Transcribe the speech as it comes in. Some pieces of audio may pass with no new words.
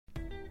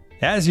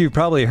As you've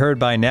probably heard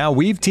by now,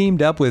 we've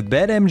teamed up with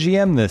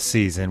BetMGM this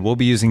season. We'll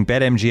be using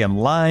BetMGM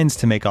lines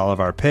to make all of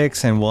our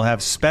picks, and we'll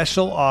have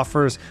special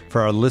offers for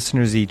our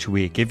listeners each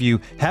week. If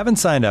you haven't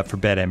signed up for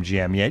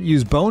BetMGM yet,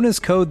 use bonus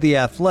code The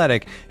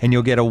Athletic, and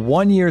you'll get a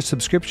 1-year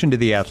subscription to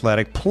The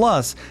Athletic,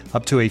 plus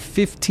up to a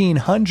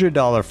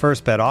 $1,500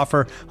 first bet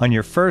offer on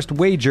your first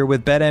wager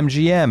with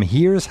BetMGM.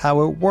 Here's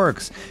how it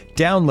works.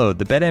 Download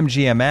the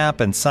BetMGM app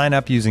and sign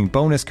up using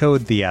bonus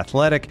code The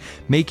Athletic.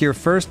 Make your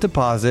first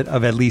deposit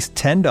of at least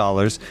 $10.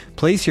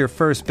 Place your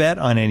first bet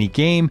on any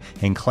game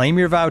and claim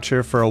your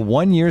voucher for a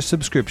 1-year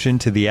subscription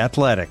to The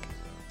Athletic.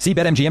 See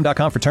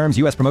BetMGM.com for terms.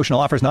 U.S. promotional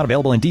offers not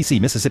available in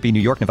D.C., Mississippi, New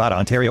York, Nevada,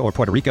 Ontario, or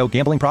Puerto Rico.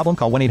 Gambling problem?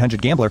 Call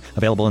 1-800-GAMBLER.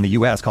 Available in the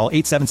U.S. Call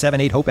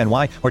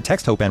 877-8-HOPE-NY or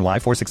text HOPE-NY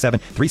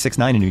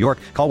 467-369 in New York.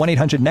 Call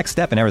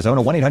 1-800-NEXT-STEP in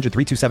Arizona.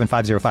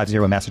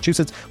 1-800-327-5050 in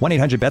Massachusetts.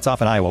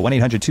 1-800-BETS-OFF in Iowa.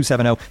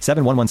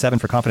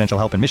 1-800-270-7117 for confidential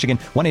help in Michigan.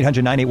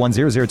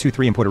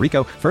 1-800-981-0023 in Puerto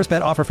Rico. First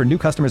bet offer for new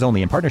customers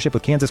only in partnership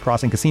with Kansas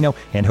Crossing Casino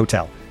and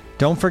Hotel.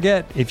 Don't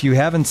forget, if you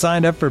haven't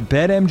signed up for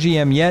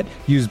BetMGM yet,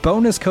 use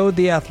bonus code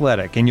The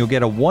Athletic, and you'll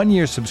get a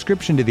 1-year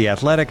subscription to The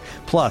Athletic,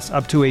 plus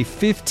up to a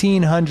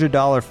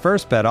 $1,500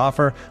 first bet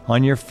offer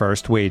on your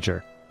first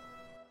wager.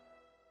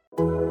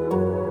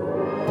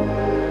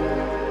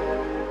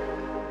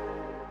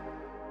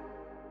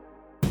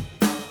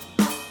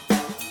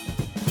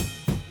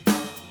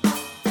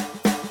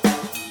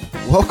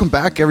 Welcome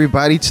back,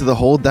 everybody, to the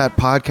Hold That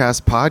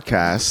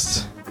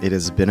podcast. It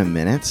has been a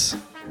minute.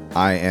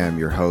 I am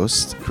your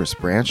host, Chris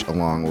Branch,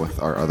 along with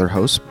our other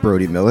host,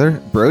 Brody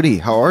Miller. Brody,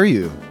 how are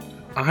you?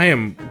 I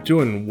am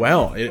doing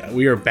well.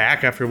 We are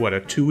back after, a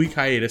 2-week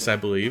hiatus, I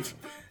believe.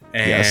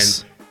 And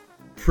yes.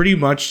 Pretty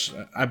much,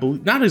 I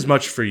believe, not as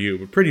much for you,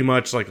 but pretty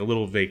much like a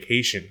little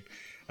vacation.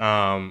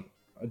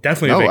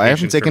 Definitely a vacation. I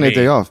haven't taken a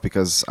day off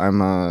because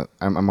I'm a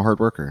hard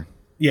worker.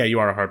 Yeah, you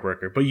are a hard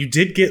worker. But you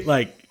did get,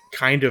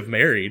 kind of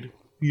married,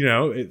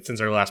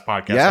 since our last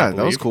podcast, Yeah,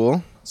 that was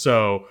cool.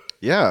 So...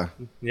 Yeah.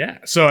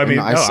 So,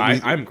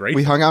 I'm grateful.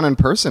 We hung out in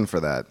person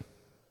for that.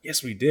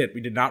 Yes, we did.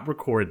 We did not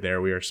record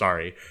there. We are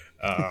sorry.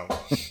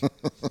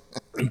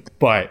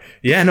 But,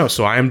 yeah, no,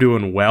 so I am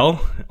doing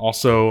well.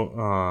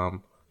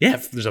 Also,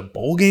 there's a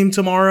bowl game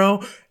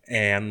tomorrow.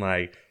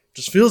 And,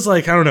 just feels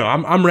like, I don't know,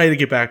 I'm ready to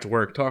get back to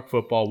work, talk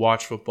football,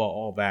 watch football,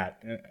 all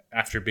that,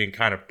 after being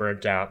kind of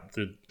burnt out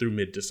through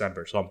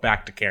mid-December. So I'm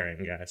back to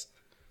carrying, guys.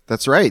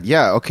 That's right.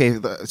 Yeah. Okay.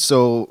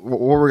 So what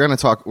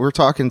we're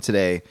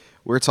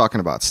talking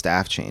about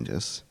staff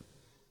changes,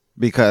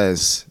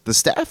 because the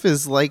staff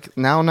is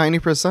now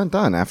 90%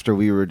 done after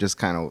we were just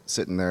kind of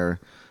sitting there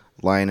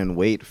lying in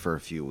wait for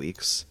a few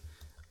weeks.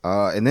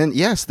 And then,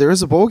 yes, there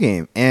is a bowl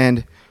game,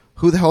 and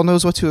who the hell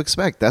knows what to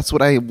expect? That's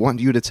what I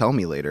want you to tell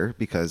me later,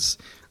 because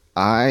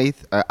I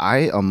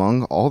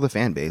among all the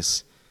fan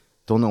base,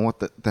 don't know what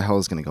the hell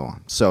is going to go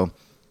on. So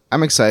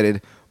I'm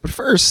excited. But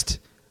first,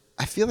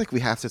 I feel like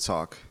we have to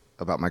talk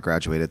about my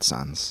graduated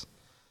sons.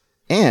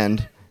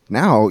 And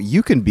now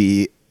you can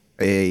be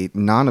a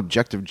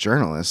non-objective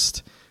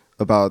journalist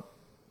about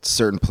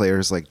certain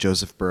players like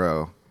Joseph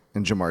Burrow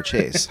and Ja'Marr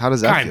Chase. How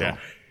does that feel?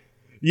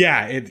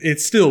 Yeah,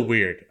 it's still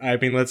weird. I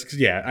mean, I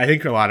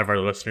think a lot of our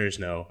listeners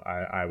know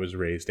I was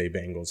raised a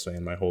Bengals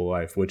fan my whole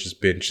life, which has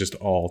been just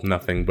all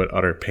nothing but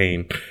utter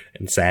pain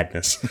and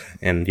sadness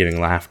and getting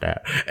laughed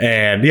at.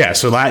 And yeah,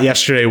 so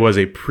yesterday was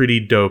a pretty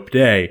dope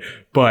day,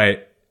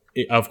 but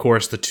of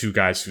course, the two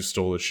guys who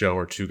stole the show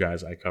are two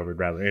guys I covered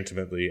rather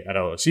intimately at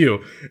LSU.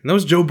 And that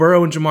was Joe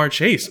Burrow and Ja'Marr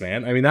Chase,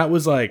 man. I mean, that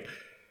was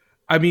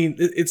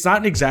it's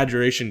not an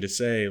exaggeration to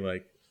say,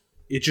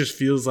 it just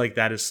feels like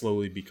that is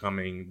slowly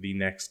becoming the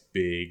next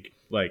big,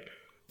 the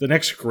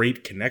next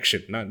great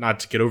connection.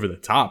 Not to get over the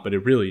top, but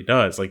it really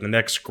does. The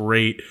next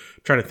great,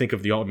 I'm trying to think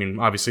of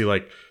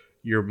obviously,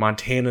 your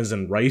Montanas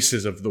and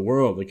Rices of the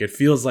world. It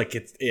feels like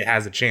it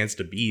has a chance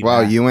to be.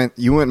 Wow, that.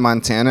 you went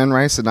Montana and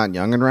Rice and not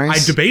Young and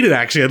Rice? I debated,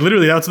 actually.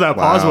 Literally, that's what that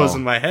pause was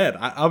in my head.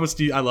 I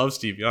love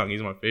Steve Young.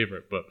 He's my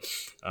favorite. But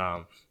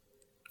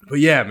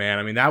yeah, man.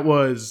 I mean, that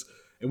was,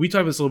 and we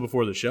talked about this a little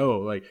before the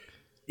show.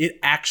 It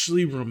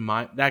actually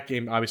that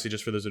game, obviously,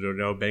 just for those who don't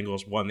know,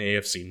 Bengals won the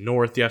AFC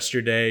North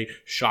yesterday.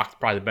 Shocked,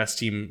 probably the best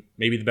team,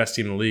 maybe the best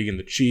team in the league, and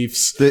the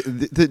Chiefs. They're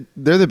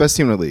the best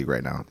team in the league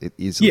right now.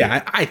 Easily.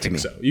 Yeah, I think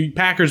so.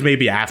 Packers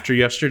maybe after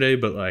yesterday,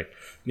 but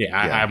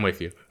I'm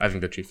with you. I think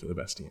the Chiefs are the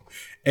best team.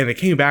 And they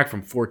came back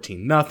from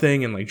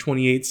 14-0 and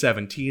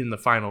 28-17 in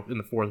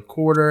the fourth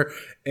quarter.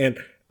 And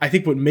I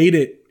think what made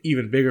it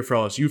even bigger for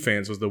LSU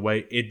fans was the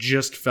way it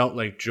just felt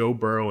like Joe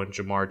Burrow and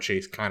Ja'Marr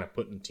Chase kind of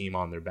putting the team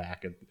on their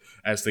back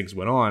as things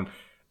went on.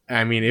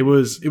 I mean, it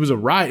was a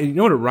ride. You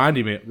know what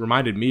it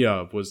reminded me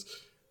of was,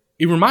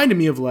 it reminded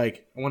me of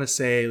I want to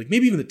say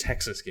maybe even the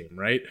Texas game,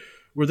 right?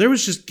 Where there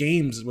was just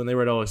games when they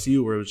were at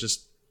LSU where it was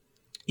just,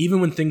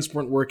 even when things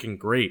weren't working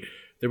great,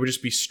 there would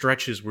just be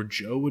stretches where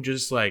Joe would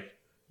just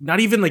not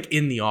even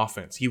in the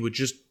offense, he would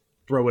just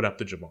throw it up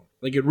to Ja'Marr.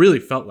 It really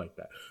felt like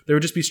that. There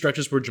would just be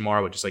stretches where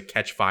Ja'Marr would just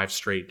catch 5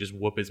 straight, just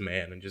whoop his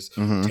man and just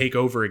take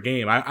over a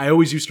game. I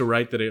always used to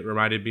write that it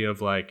reminded me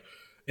of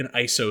an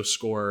ISO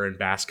scorer in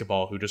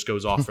basketball who just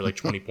goes off for like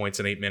 20 points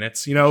in 8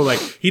 minutes. You know, like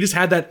he just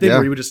had that thing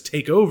where he would just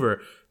take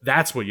over.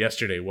 That's what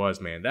yesterday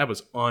was, man. That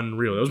was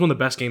unreal. That was one of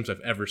the best games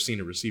I've ever seen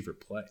a receiver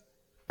play.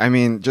 I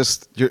mean,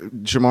 just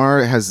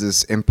Jamar has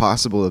this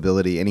impossible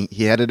ability, and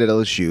he had it at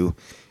LSU,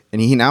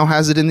 and he now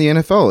has it in the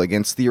NFL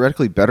against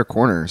theoretically better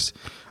corners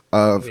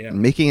of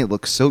making it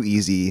look so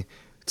easy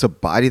to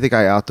body the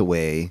guy out the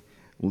way,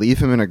 leave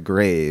him in a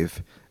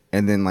grave,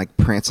 and then like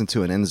prance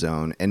into an end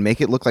zone and make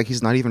it look like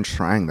he's not even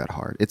trying that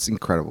hard. It's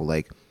incredible.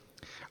 Like,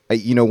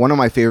 one of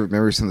my favorite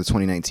memories from the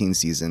 2019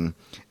 season,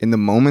 in the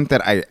moment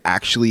that I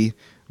actually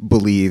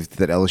believed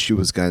that LSU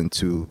was going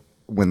to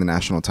win the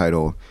national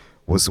title,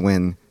 was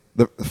when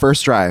the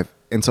first drive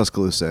in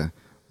Tuscaloosa,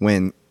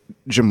 when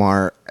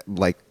Jamar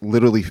like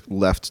literally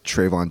left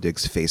Trayvon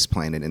Diggs face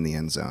planted in the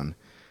end zone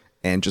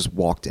and just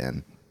walked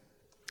in.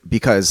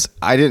 Because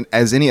I didn't,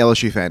 as any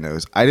LSU fan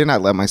knows, I did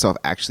not let myself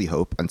actually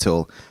hope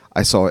until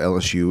I saw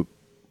LSU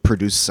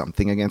produce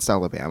something against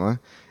Alabama.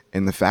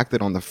 And the fact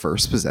that on the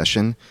first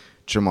possession,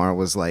 Jamar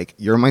was like,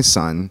 "You're my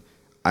son.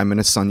 I'm going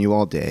to son you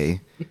all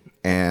day.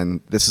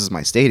 And this is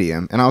my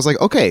stadium." And I was like,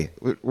 okay,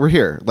 we're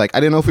here. Like, I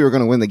didn't know if we were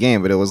going to win the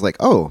game, but it was like,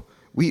 oh,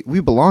 we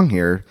belong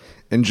here.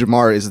 And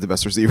Jamar is the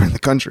best receiver in the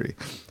country.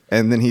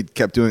 And then he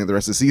kept doing it the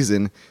rest of the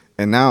season.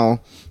 And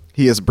now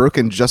he has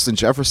broken Justin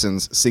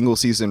Jefferson's single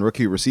season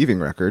rookie receiving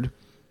record.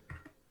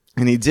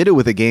 And he did it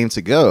with a game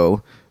to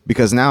go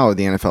because now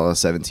the NFL has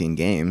 17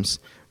 games.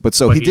 But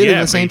he did it in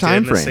the same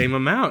time frame. The same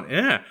amount,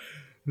 yeah.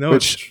 No,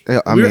 Which, we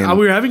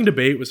were having a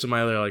debate with some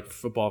other like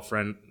football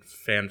fan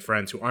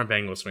friends who aren't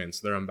Bengals fans,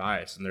 so they're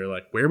unbiased, and they're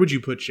like, "Where would you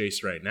put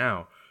Chase right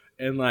now?"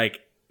 And like,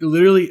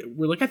 literally,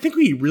 we're like, "I think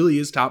he really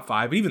is top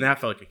 5." But even that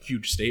felt like a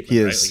huge statement,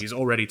 right? Like he's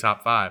already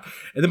top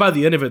 5. And then by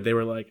the end of it, they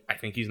were like, "I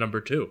think he's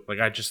number 2." Like,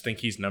 I just think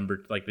he's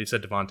like they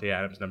said Devontae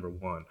Adams number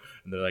 1,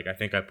 and they're like, "I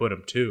think I put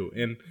him 2."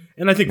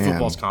 And I think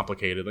football's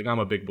complicated. Like, I'm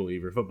a big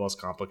believer. Football's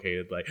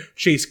complicated. Like,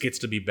 Chase gets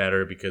to be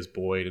better because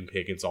Boyd and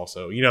Pickens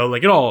also,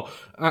 like it all.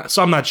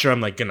 So I'm not sure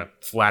I'm like gonna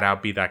flat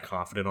out be that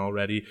confident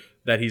already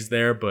that he's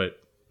there, but.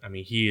 I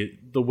mean,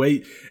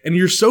 and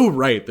you're so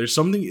right. There's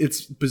something,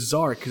 it's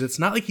bizarre because it's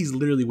not like he's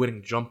literally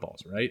winning jump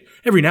balls, right?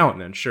 Every now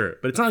and then, sure.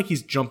 But it's not like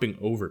he's jumping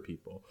over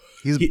people.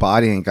 He's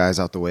bodying guys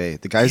out the way.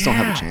 The guys don't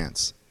have a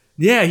chance.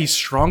 Yeah, he's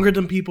stronger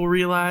than people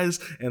realize.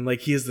 And like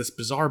he has this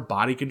bizarre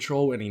body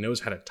control and he knows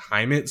how to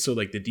time it. So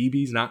like the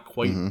DB's not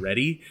quite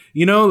ready.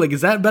 Like,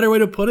 is that a better way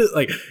to put it?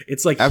 Like,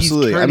 it's like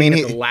absolutely. He's turning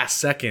at the last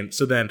second.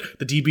 So then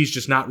the DB's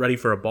just not ready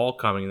for a ball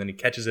coming and then he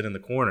catches it in the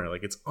corner.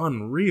 Like, it's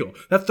unreal.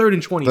 That 3rd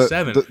and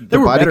 27. The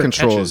body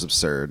control is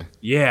absurd.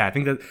 Yeah, I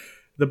think that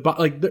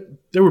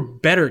there were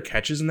better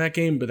catches in that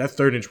game, but that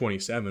 3rd and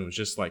 27 was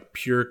just like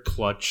pure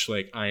clutch,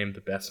 like I am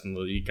the best in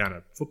the league kind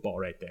of football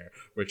right there.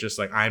 Where it's just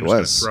like I'm just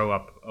going to throw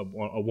up a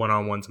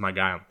one-on-one to my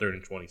guy on 3rd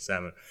and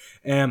 27.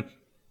 And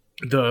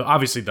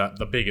obviously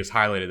the biggest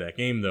highlight of that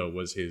game though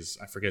was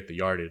I forget the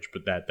yardage,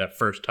 but that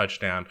first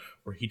touchdown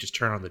where he just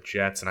turned on the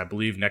Jets, and I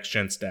believe Next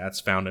Gen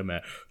Stats found him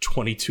at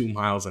 22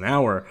 miles an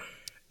hour.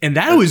 And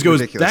that always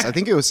goes ridiculous. I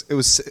think it was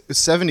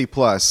 70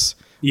 plus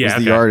was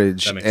the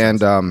yardage, and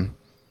sense. I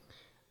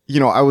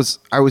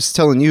was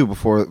telling you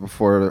before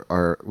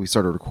we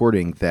started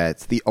recording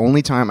that the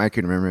only time I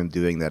can remember him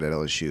doing that at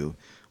LSU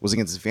was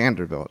against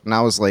Vanderbilt. And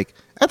I was like,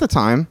 at the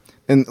time,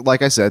 and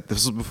like I said,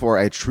 this was before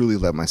I truly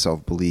let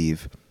myself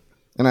believe.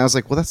 And I was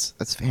like, well,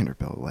 that's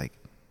Vanderbilt. Like,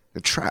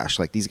 they're trash.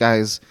 Like, these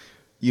guys,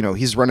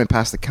 he's running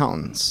past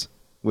accountants,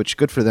 which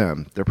good for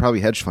them. They're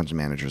probably hedge fund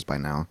managers by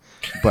now.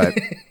 But,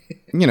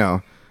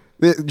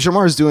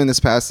 Jamar's doing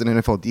this past an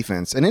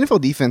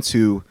NFL defense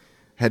who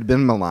had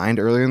been maligned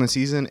earlier in the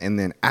season and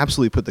then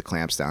absolutely put the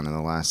clamps down in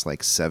the last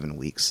 7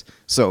 weeks.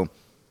 So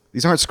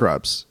these aren't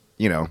scrubs,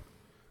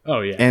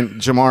 Oh yeah. And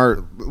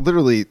Jamar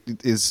literally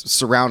is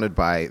surrounded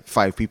by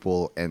 5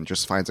 people and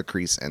just finds a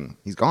crease and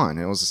he's gone.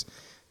 It's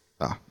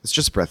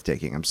just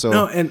breathtaking. I'm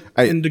so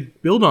and to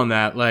build on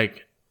that,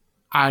 like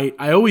I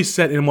always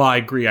said, and while I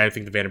agree, I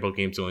think the Vanderbilt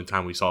game's the only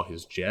time we saw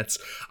his Jets.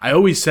 I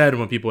always said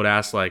when people would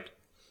ask like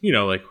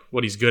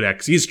what he's good at,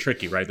 because he's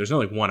tricky, right? There's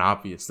no one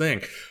obvious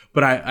thing.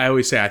 But I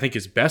always say I think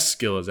his best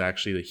skill is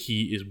actually that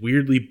he is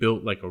weirdly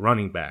built like a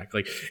running back.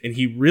 And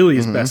he really,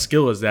 his best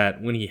skill is that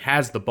when he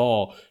has the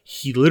ball,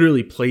 he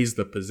literally plays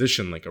the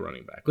position like a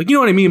running back. Like, you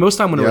know what I mean? Most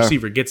time when a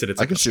receiver gets it, it's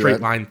like a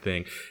straight line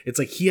thing. It's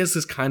like he has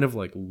this kind of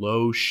like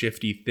low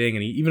shifty thing.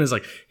 And he even has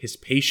like his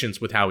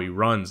patience with how he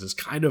runs is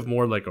kind of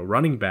more like a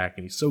running back.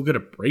 And he's so good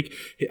at break.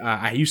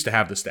 I used to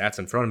have the stats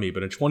in front of me,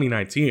 but in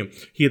 2019,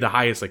 he had the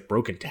highest like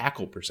broken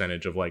tackle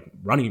percentage of like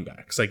running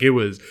backs. Like it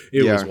was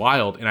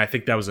wild. And I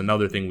think that was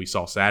another thing we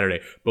saw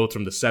Saturday, both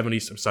from the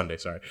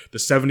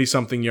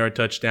 70-something yard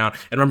touchdown.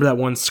 And remember that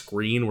one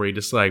screen where he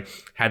just like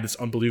had this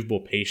unbelievable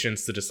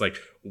patience to just like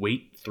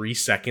wait 3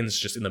 seconds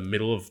just in the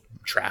middle of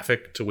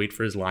traffic to wait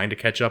for his line to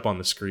catch up on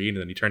the screen, and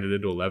then he turned it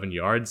into 11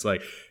 yards.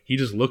 Like, he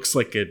just looks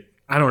like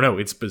I don't know,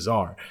 it's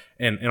bizarre.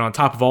 And on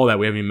top of all that,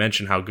 we haven't even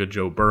mentioned how good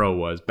Joe Burrow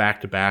was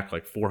back-to-back,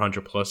 like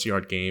 400-plus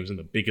yard games and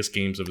the biggest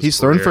games of his career. He's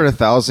thrown for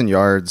 1,000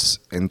 yards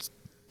in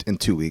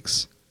 2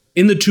 weeks.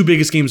 in the two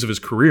biggest games of his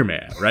career,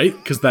 man, right?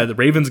 Because the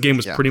Ravens game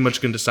was pretty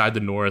much going to decide the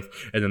North,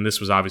 and then this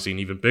was obviously an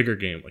even bigger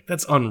game. Like,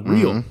 that's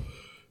unreal.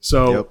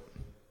 So,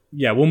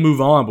 yeah, we'll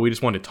move on, but we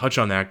just wanted to touch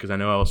on that because I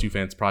know LSU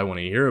fans probably want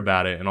to hear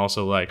about it. And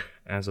also, like,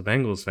 as a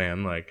Bengals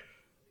fan, like,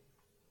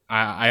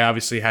 I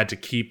obviously had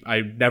to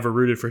I never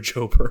rooted for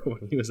Joe Burrow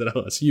when he was at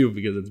LSU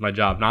because it's my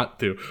job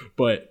not to.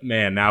 But,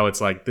 man, now it's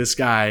like this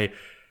guy,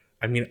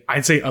 I mean,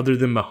 I'd say other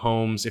than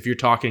Mahomes, if you're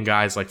talking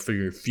guys like for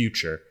your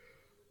future,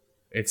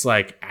 it's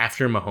like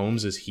after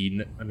Mahomes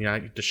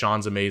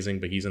Deshaun's amazing,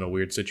 but he's in a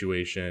weird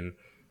situation.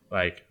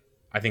 Like,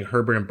 I think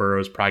Herbert and Burrow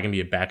is probably going to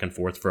be a back and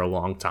forth for a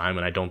long time,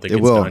 and I don't think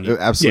it's done. It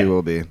absolutely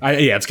will be.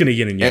 It's going to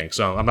yin and yang,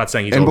 so I'm not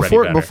saying he's already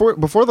better.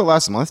 Before the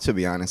last month, to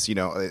be honest,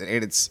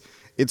 and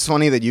it's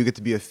funny that you get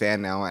to be a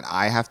fan now, and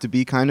I have to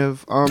be kind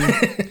of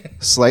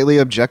slightly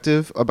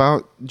objective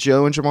about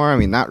Joe and Jamar. I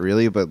mean, not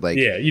really, but like,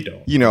 yeah, you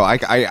don't. You know, I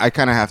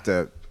kind of have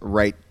to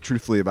write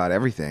truthfully about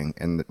everything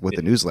and with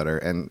the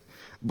newsletter,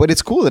 but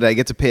it's cool that I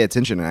get to pay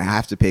attention, and I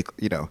have to pay.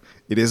 You know,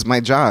 it is my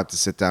job to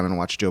sit down and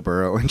watch Joe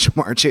Burrow and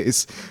Jamar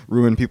Chase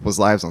ruin people's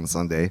lives on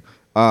Sunday.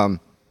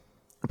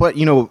 But,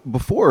 you know,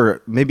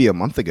 before maybe a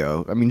month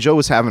ago, I mean, Joe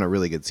was having a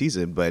really good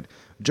season, but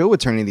Joe would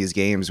turn in these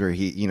games where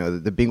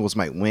the Bengals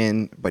might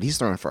win, but he's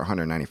throwing for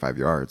 195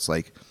 yards.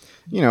 Like,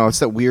 you know, it's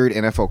that weird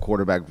NFL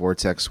quarterback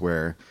vortex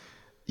where,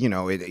 you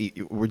know,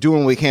 we're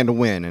doing what we can to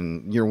win,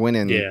 and you're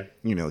winning,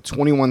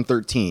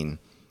 21-13.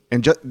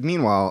 And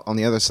meanwhile, on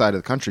the other side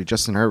of the country,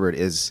 Justin Herbert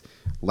is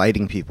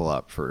lighting people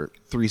up for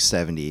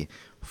 370,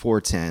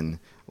 410,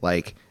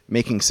 like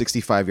making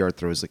 65-yard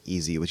throws look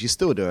easy, which he's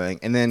still doing.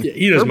 And then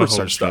he does Herbert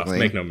Mahomes stuff,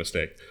 make no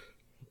mistake.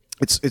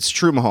 It's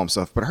true Mahomes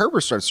stuff, but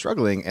Herbert starts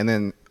struggling, and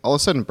then all of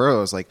a sudden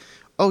Burrow is like,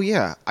 oh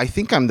yeah, I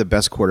think I'm the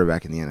best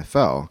quarterback in the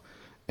NFL.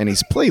 And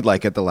he's played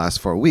like it the last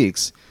 4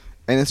 weeks.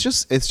 And it's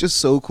just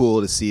so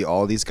cool to see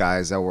all these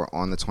guys that were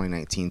on the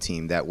 2019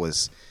 team that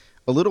was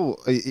a little,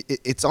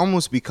 it's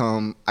almost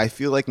become, I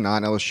feel like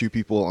non-LSU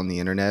people on the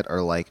internet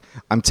are like,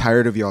 I'm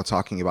tired of y'all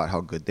talking about how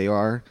good they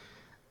are.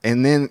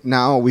 And then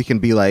now we can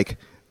be like,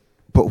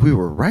 but we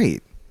were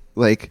right.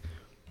 Like,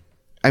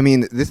 I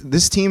mean,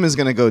 this team is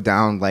going to go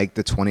down like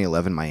the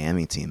 2011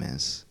 Miami team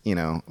is. You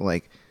know,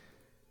 like,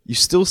 you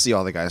still see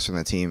all the guys from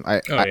that team.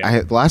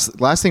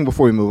 Last thing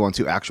before we move on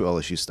to actual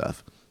LSU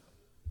stuff.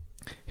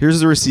 Here's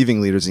the receiving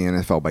leaders in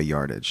the NFL by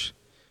yardage.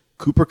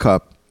 Cooper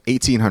Kupp,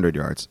 1,800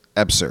 yards.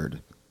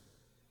 Absurd.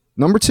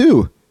 Number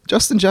 2,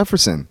 Justin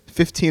Jefferson,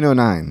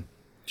 1,509.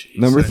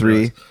 Number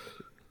 3,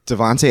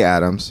 Devontae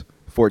Adams,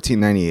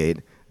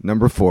 1,498.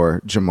 Number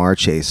 4, Jamar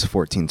Chase,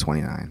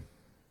 1,429.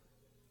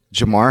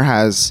 Jamar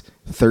has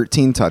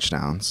 13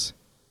 touchdowns.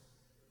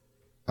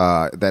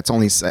 That's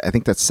only, I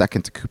think that's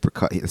second to Cooper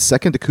Kupp.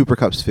 Second to Cooper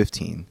Kupp's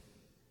 15.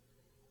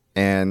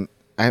 And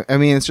I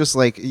mean, it's just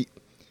like the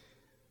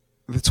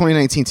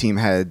 2019 team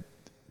had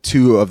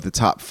 2 of the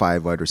top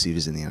 5 wide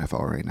receivers in the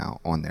NFL right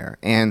now on there,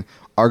 and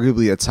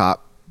arguably a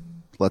top,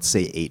 let's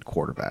say, 8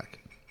 quarterback.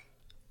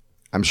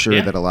 I'm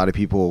sure that a lot of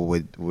people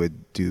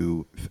would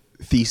do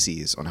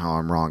theses on how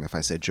I'm wrong if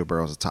I said Joe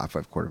Burrow's a top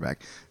 5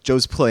 quarterback.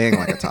 Joe's playing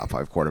like a top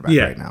 5 quarterback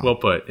right now. Well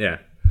put, yeah.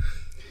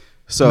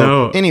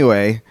 So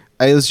anyway,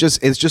 it's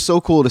just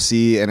so cool to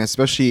see, and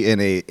especially in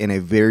a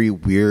very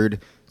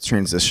weird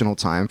transitional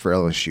time for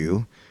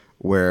LSU,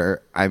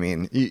 where, I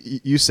mean,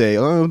 you say,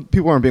 oh,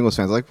 people aren't Bengals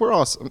fans. Like,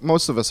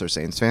 most of us are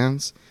Saints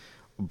fans,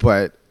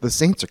 but the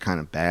Saints are kind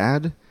of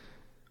bad,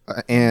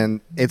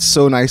 and it's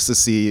so nice to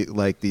see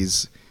like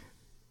these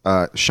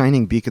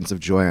shining beacons of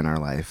joy in our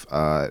life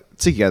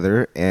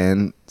together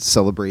and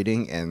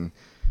celebrating and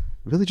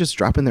really just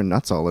dropping their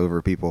nuts all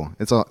over people.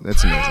 That's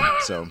amazing.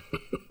 So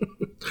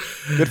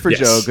good for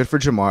Joe, good for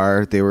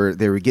Jamar. They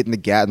were getting the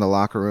gat in the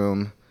locker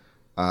room.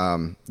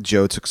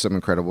 Joe took some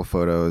incredible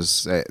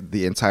photos.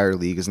 The entire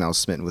league is now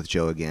smitten with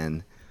Joe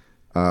again.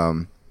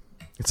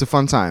 It's a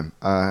fun time.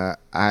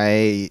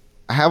 I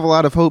have a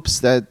lot of hopes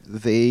that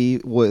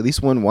they will at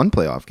least win one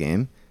playoff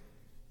game,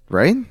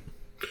 right?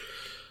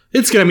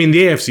 It's good. I mean,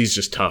 the AFC is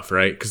just tough,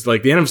 right? Because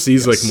like the NFC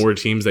is like more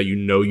teams that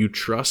you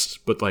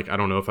trust, but like I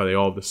don't know if they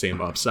all have the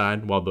same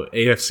upside. While the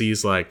AFC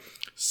is like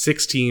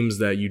 6 teams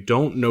that you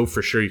don't know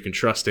for sure you can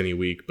trust any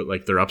week, but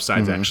like their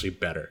upside's actually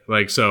better.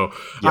 Like, so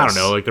I don't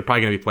know. Like they're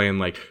probably gonna be playing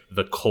like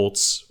the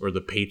Colts or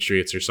the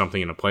Patriots or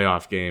something in a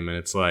playoff game, and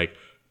it's like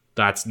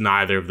that's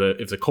neither of the.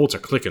 If the Colts are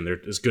clicking,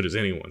 they're as good as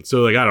anyone.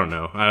 So like I don't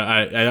know.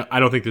 I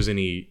don't think there's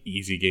any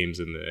easy games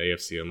in the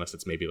AFC unless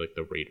it's maybe like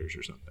the Raiders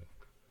or something.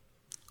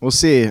 We'll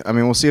see. I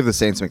mean, we'll see if the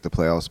Saints make the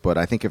playoffs, but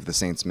I think if the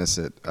Saints miss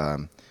it,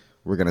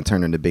 we're going to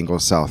turn into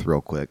Bengals South real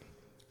quick.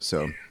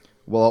 So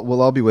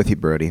we'll all be with you,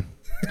 Brody.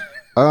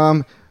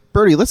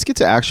 Brody, let's get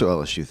to actual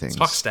LSU things.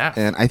 Let's talk staff.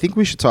 And I think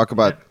we should talk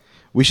about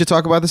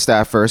the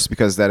staff first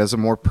because that is a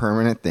more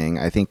permanent thing.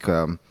 I think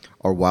our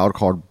wild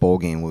card bowl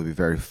game will be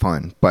very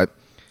fun. But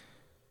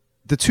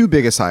the 2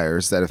 biggest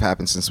hires that have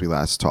happened since we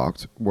last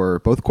talked were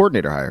both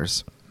coordinator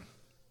hires.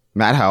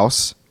 Matt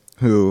House,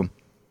 who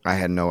I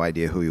had no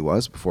idea who he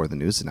was before the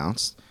news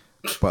announced,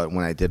 but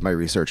when I did my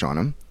research on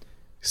him,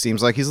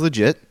 seems like he's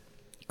legit.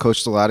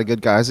 Coached a lot of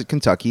good guys at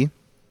Kentucky.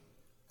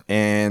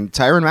 And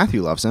Tyrann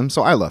Mathieu loves him,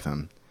 so I love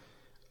him.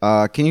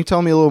 Can you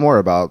tell me a little more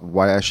about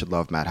why I should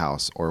love Matt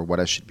House or what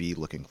I should be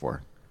looking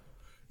for?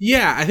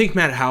 Yeah, I think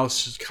Matt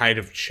House kind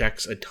of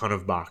checks a ton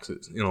of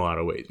boxes in a lot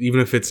of ways. Even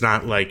if it's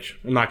not like,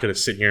 I'm not going to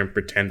sit here and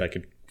pretend I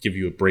could give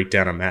you a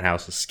breakdown on Matt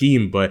House's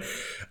scheme, but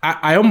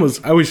I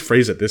always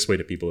phrase it this way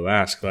to people who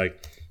ask,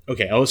 like,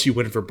 okay, LSU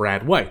went for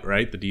Brad White,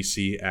 right? The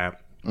DC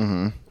at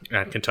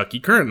Kentucky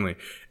currently.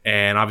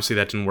 And obviously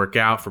that didn't work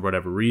out for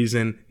whatever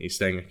reason. He's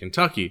staying in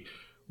Kentucky.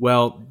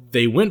 Well,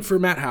 they went for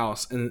Matt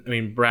House,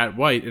 Brad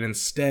White, and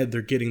instead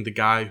they're getting the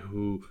guy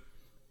who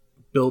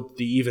built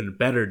the even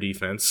better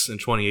defense in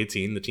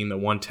 2018, the team that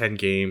won 10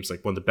 games,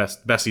 like one of the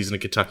best season in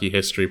Kentucky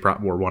history,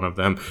 or one of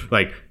them.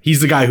 Like,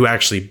 he's the guy who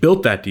actually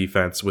built that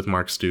defense with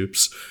Mark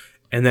Stoops.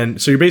 And then,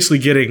 so you're basically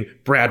getting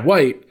Brad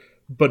White,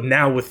 but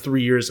now with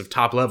 3 years of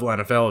top-level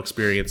NFL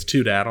experience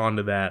to add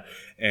onto that,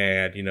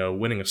 and,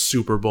 winning a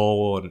Super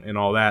Bowl and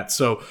all that.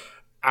 So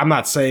I'm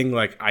not saying,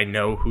 like, I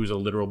know who's a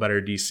literal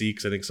better DC,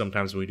 because I think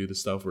sometimes when we do this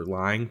stuff, we're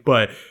lying.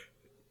 But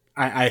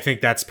I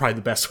think that's probably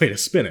the best way to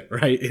spin it,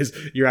 right? Is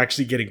you're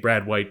actually getting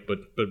Brad White, but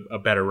a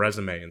better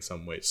resume in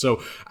some ways.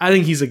 So I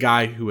think he's a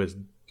guy who has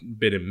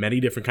been in many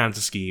different kinds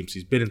of schemes.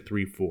 He's been in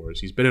 3-4s.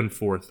 He's been in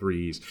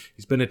 4-3s.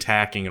 He's been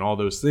attacking and all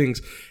those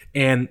things.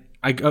 And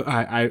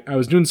I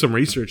was doing some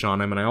research on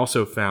him, and I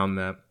also found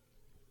that,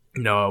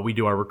 we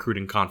do our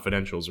recruiting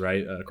confidentials,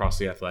 right, across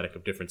the Athletic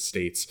of different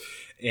states.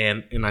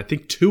 And I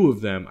think 2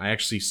 of them I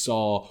actually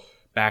saw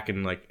back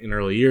in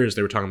early years.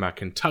 They were talking about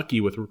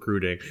Kentucky with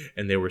recruiting,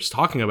 and they were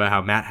talking about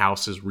how Matt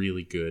House is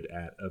really good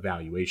at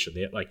evaluation.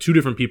 They had 2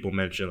 different people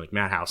mentioned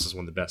Matt House is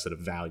one of the best at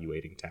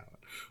evaluating talent,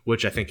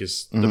 which I think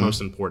is the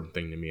most important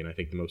thing to me, and I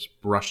think the most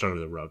brushed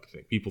under the rug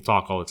thing. People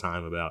talk all the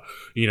time about,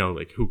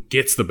 who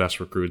gets the best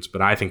recruits,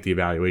 but I think the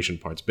evaluation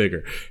part's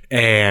bigger.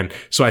 And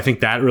so I think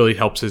that really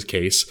helps his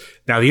case.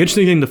 Now, the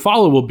interesting thing to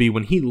follow will be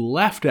when he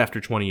left after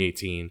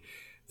 2018,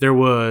 there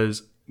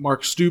was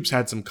Mark Stoops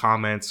had some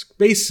comments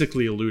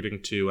basically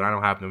alluding to, and I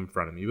don't have them in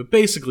front of me, but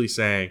basically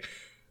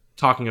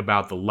talking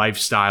about the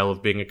lifestyle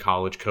of being a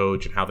college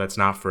coach and how that's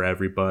not for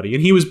everybody.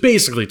 And he was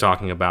basically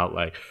talking about,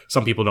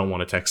 some people don't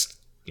want to text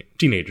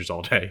teenagers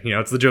all day.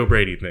 It's the Joe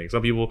Brady thing.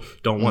 Some people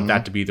don't want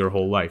that to be their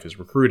whole life, is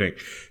recruiting.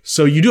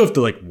 So you do have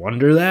to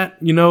wonder that,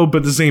 but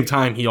at the same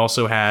time, he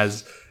also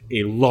has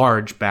a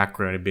large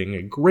background in being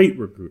a great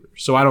recruiter.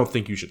 So I don't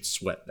think you should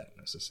sweat that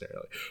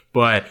necessarily.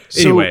 But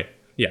anyway,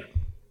 yeah.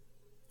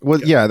 Well,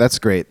 yeah, that's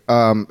great.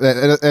 And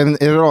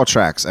it all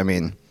tracks. I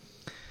mean,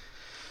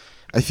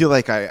 I feel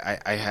like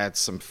I had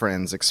some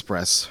friends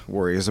express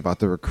worries about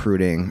the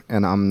recruiting,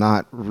 and I'm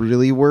not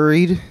really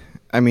worried.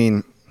 I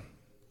mean,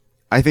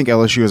 I think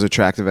LSU is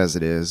attractive as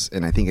it is,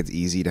 and I think it's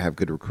easy to have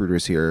good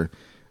recruiters here.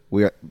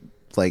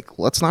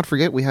 Let's not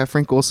forget we have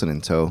Frank Wilson in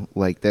tow.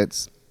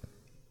 It's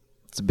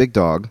a big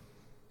dog.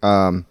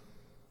 I'm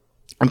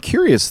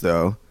curious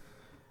though.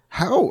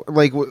 How,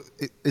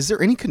 is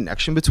there any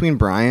connection between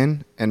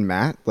Brian and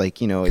Matt?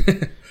 When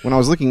I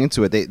was looking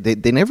into it,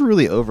 they never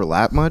really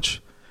overlap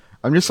much.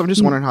 I'm just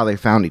wondering how they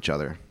found each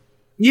other.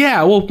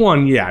 Yeah, well,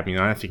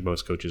 I think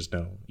most coaches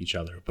know each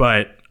other,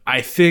 but I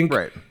think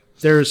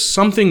there's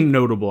something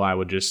notable, I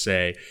would just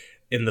say,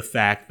 in the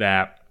fact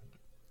that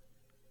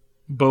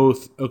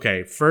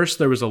first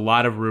there was a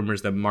lot of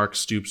rumors that Mark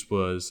Stoops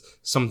was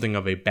something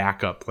of a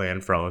backup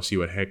plan for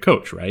LSU at head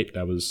coach, right?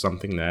 That was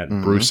something that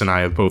Bruce and I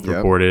have both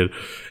reported,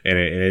 and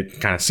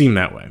it kind of seemed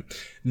that way.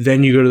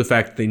 Then you go to the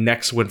fact that they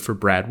next went for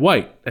Brad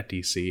White at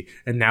DC,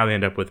 and now they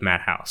end up with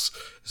Matt House.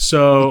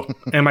 So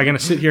am I going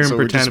to sit here and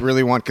pretend? We just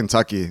really want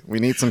Kentucky. We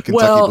need some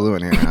Kentucky blue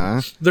in here,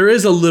 huh? There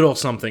is a little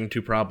something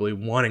to probably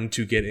wanting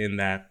to get in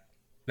that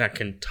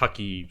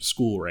Kentucky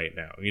school right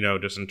now,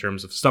 just in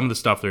terms of some of the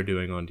stuff they're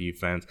doing on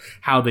defense,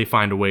 how they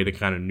find a way to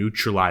kind of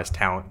neutralize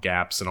talent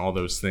gaps and all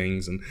those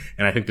things. And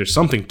I think there's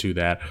something to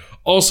that.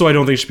 Also, I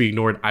don't think it should be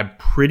ignored. I'm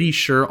pretty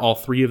sure all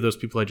 3 of those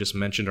people I just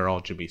mentioned are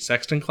all Jimmy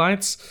Sexton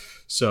clients.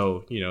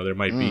 So, there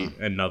might be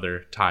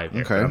another tie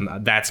there. Okay.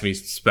 That's me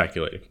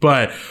speculating.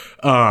 But,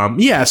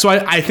 so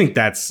I think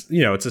that's,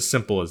 it's as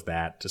simple as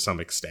that to some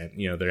extent.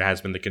 There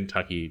has been the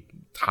Kentucky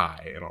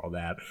tie and all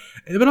that.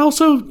 But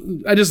also,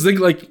 I just think,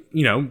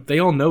 they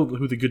all know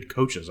who the good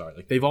coaches are.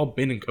 They've all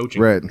been in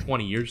coaching for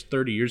 20 years,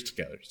 30 years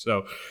together.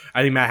 So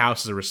I think Matt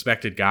House is a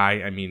respected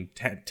guy. I mean,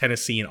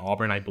 Tennessee and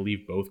Auburn, I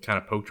believe, both kind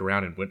of poked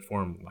around and went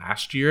for him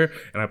last year.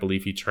 And I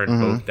believe he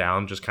turned both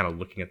down just kind of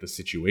looking at the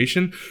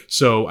situation.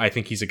 So I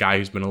think he's a guy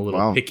who's been a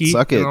little picky.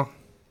 Suck it.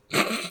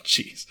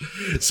 Jeez.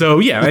 So,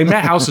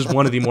 Matt House is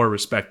one of the more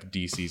respected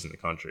DCs in the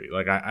country.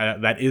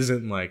 That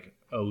isn't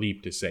a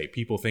leap to say.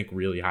 People think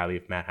really highly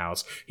of Matt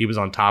House. He was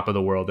on top of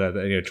the world at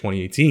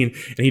 2018,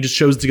 and he just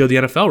chose to go the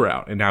NFL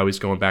route, and now he's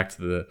going back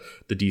to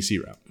the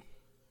DC route.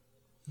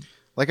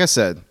 Like I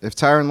said, if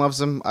Tyrann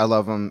loves him, I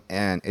love him,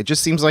 and it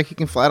just seems like he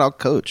can flat out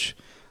coach.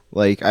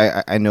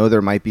 I know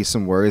there might be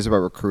some worries about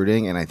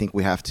recruiting, and I think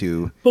we have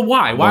to. But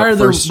why? Why are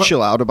there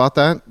chill out about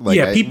that?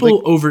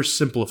 People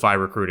oversimplify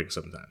recruiting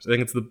sometimes. I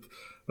think it's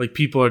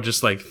people are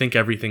just think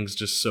everything's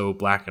just so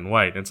black and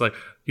white. And it's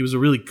He was a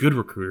really good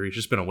recruiter. He's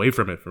just been away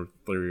from it for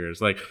 3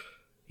 years. Like,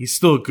 he's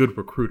still a good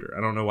recruiter.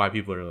 I don't know why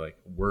people are like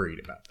worried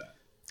about that.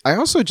 I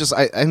also just,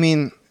 I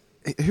mean,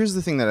 here's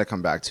the thing that I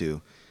come back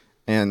to,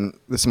 and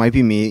this might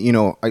be me. You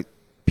know,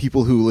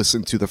 people who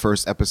listen to the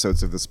first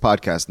episodes of this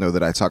podcast know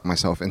that I talk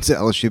myself into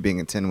LSU being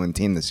a 10-win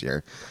team this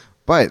year.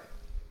 But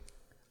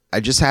I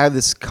just have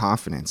this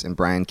confidence in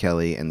Brian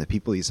Kelly and the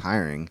people he's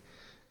hiring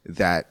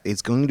that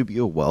it's going to be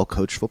a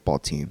well-coached football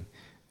team.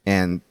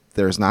 And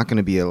there's not going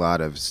to be a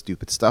lot of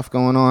stupid stuff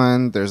going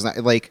on. There's not,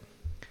 like,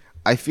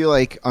 I feel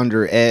like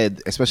under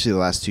Ed, especially the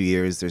last 2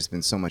 years, there's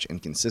been so much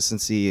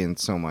inconsistency and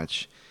so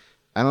much,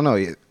 I don't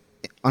know,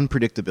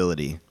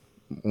 unpredictability,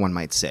 one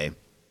might say.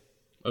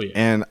 Oh, yeah.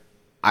 And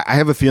I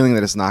have a feeling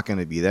that it's not going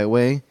to be that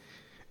way.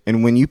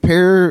 And when you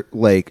pair,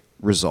 like,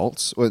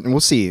 results, and we'll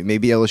see,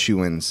 maybe LSU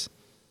wins.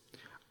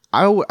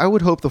 I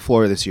would hope the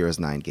floor this year is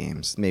 9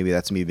 games. Maybe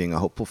that's me being a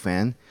hopeful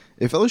fan.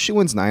 If LSU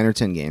wins 9 or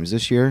 10 games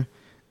this year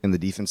and the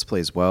defense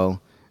plays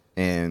well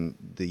and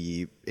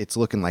it's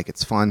looking like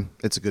it's fun,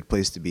 it's a good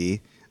place to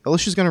be,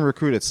 LSU's going to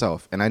recruit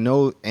itself. And I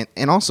know,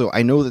 and also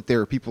I know that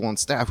there are people on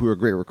staff who are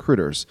great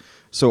recruiters.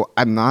 So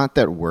I'm not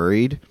that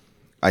worried.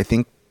 I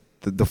think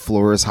the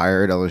floor is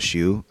higher at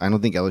LSU. I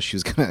don't think LSU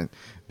is going to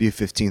be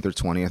 15th or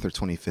 20th or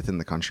 25th in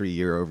the country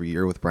year over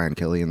year with Brian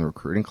Kelly in the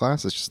recruiting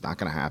class. It's just not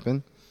going to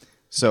happen.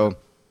 So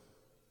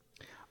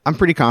I'm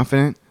pretty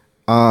confident.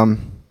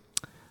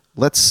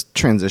 Let's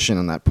transition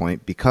on that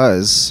point,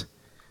 because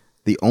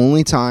the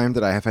only time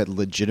that I have had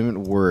legitimate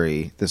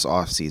worry this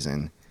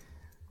offseason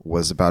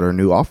was about our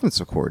new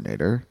offensive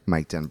coordinator,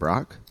 Mike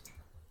Denbrock.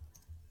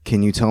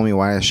 Can you tell me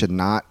why I should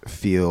not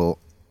feel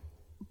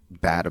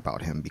bad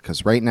about him?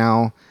 Because right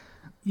now,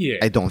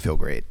 I don't feel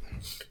great.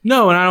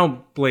 No, and I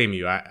don't blame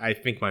you. I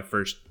think my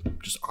first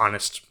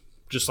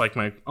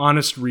my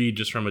honest read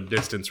just from a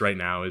distance right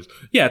now is,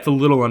 yeah, it's a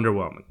little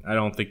underwhelming. I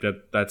don't think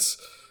that's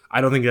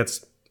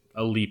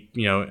a leap,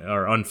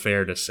 or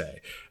unfair to say.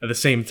 At the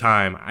same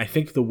time, I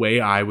think the way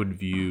I would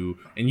view,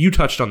 and you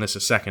touched on this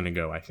a second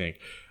ago, I think,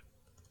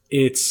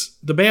 it's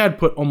the way I'd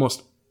put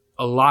almost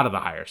a lot of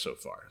the hires so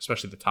far,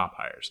 especially the top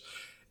hires,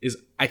 is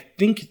I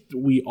think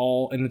we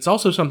all, and it's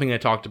also something I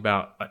talked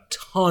about a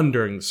ton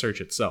during the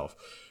search itself,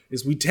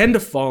 is we tend to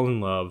fall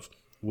in love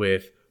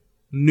with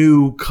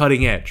new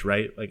cutting edge,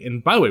 right? Like,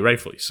 and by the way,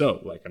 rightfully so.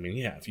 Like, I mean,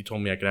 yeah, if you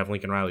told me I could have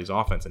Lincoln Riley's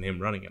offense and him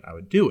running it, I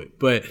would do it.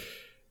 But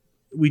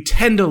we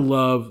tend to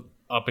love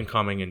up and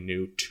coming and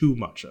new too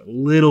much, a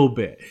little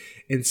bit.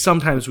 And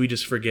sometimes we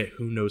just forget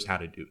who knows how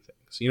to do things.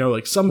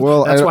 Like some.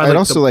 Well, that's why I'd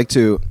also like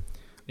to.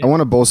 Yeah. I want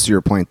to bolster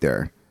your point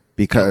there,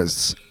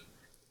 because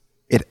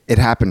it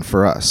happened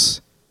for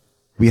us.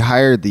 We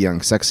hired the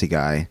young sexy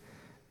guy,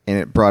 and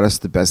it brought us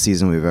the best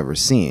season we've ever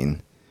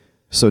seen.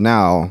 So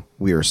now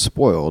we are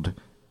spoiled,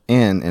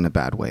 and in a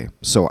bad way.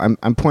 So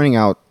I'm pointing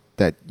out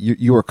that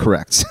you are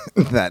correct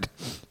that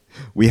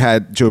we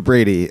had Joe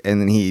Brady,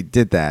 and then he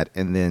did that,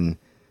 and then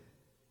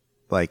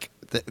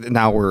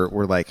now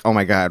we're like, oh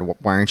my God,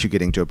 why aren't you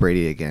getting Joe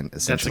Brady again?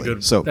 Essentially,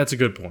 that's a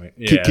good point.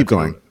 Yeah, keep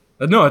going.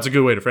 No, that's a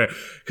good way to frame it,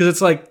 because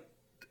it's like,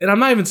 and I'm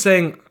not even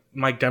saying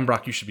Mike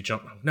Denbrock, you should be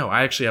jumping. No,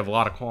 I actually have a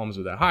lot of qualms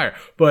with that hire,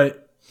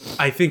 but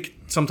I think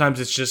sometimes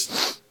it's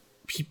just,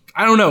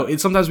 I don't know.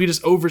 Sometimes we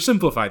just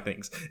oversimplify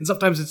things, and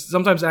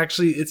sometimes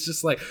actually it's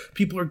just like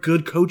people are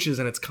good coaches,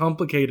 and it's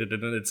complicated,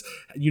 and it's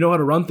how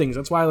to run things.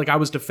 That's why I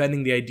was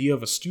defending the idea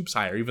of a Stoops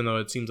hire, even though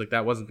it seems like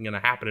that wasn't going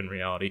to happen in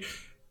reality.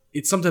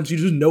 It's sometimes you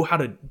just know how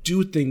to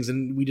do things,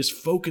 and we just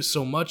focus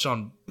so much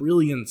on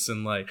brilliance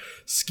and like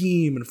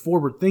scheme and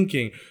forward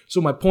thinking.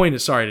 So my point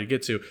is, sorry to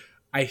get to,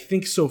 I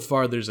think so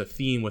far there's a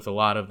theme with a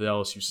lot of the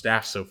LSU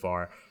staff so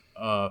far.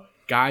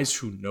 Guys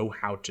who know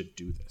how to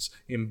do this.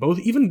 In both,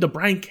 even the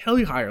Brian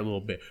Kelly hire a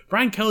little bit.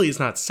 Brian Kelly is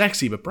not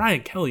sexy, but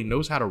Brian Kelly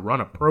knows how to run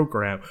a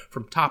program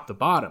from top to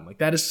bottom. Like,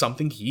 that is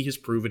something he has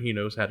proven he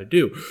knows how to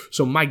do.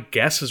 So my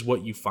guess is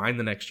what you find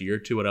the next year or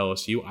two at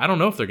LSU. I don't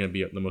know if they're going to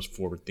be the most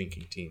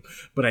forward-thinking team,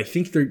 but I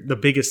think the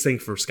biggest thing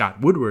for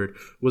Scott Woodward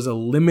was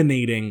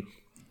eliminating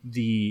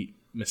the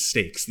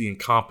mistakes, the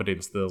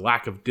incompetence, the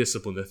lack of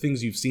discipline, the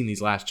things you've seen these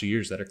last 2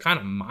 years that are kind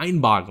of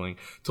mind-boggling,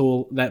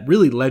 that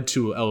really led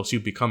to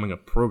LSU becoming a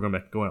program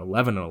that going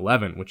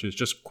 11-11, which is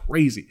just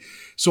crazy.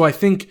 So I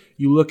think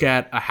you look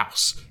at a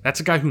House.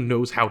 That's a guy who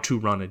knows how to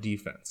run a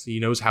defense. He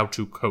knows how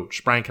to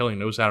coach. Brian Kelly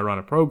knows how to run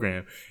a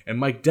program. And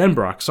Mike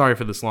Denbrock, sorry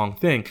for this long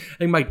thing, I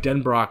think Mike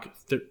Denbrock,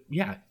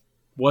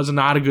 was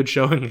not a good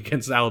showing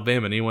against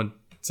Alabama. Anyone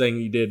saying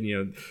he did,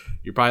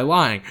 you're probably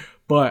lying.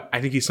 But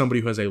I think he's somebody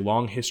who has a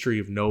long history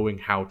of knowing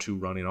how to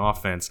run an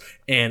offense,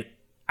 and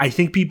I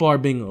think people are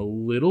being a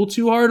little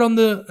too hard on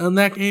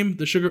that game,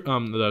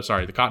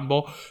 the Cotton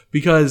Bowl,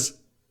 because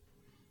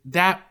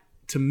that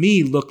to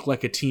me looked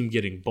like a team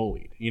getting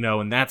bullied,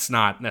 and that's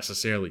not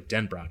necessarily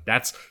Denbrock.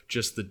 That's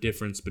just the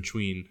difference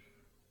between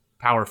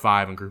Power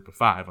 5 and Group of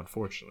 5,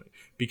 unfortunately,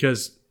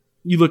 because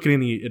you look at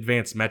any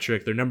advanced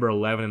metric, they're number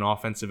 11 in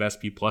offensive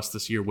SP plus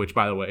this year, which,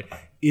 by the way,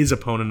 is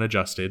opponent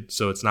adjusted.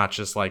 So it's not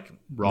just like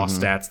raw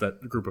stats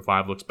that the Group of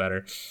 5 looks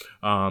better.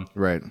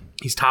 Right.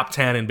 He's top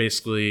 10 in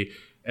basically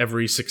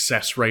every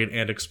success rate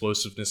and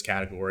explosiveness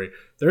category.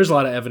 There's a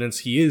lot of evidence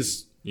he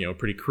is, a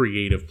pretty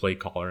creative play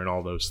caller and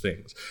all those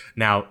things.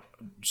 Now,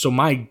 so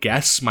my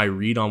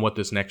read on what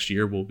this next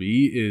year will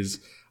be is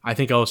I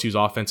think LSU's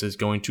offense is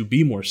going to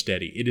be more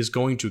steady. It is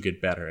going to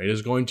get better. It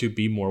is going to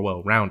be more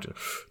well-rounded.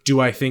 Do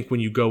I think when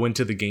you go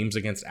into the games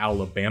against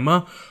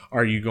Alabama,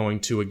 are you going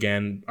to,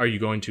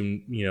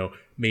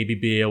 maybe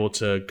be able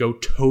to go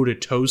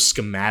toe-to-toe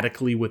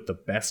schematically with the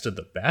best of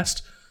the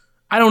best?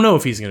 I don't know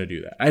if he's going to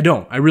do that.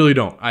 I really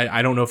don't.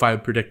 I don't know if I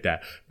would predict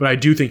that. But I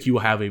do think you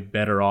will have a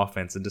better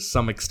offense, and to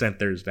some extent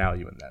there's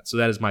value in that. So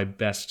that is my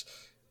best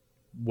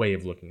way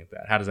of looking at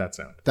that. How does that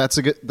sound? That's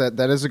a good.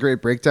 That is a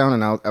great breakdown,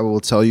 and I will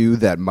tell you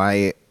that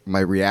my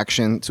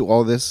reaction to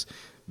all this,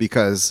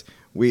 because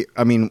we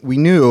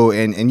knew,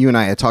 and you and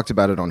I had talked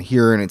about it on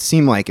here, and it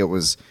seemed like it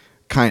was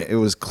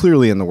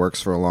clearly in the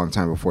works for a long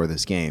time before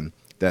this game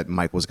that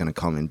Mike was going to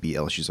come and be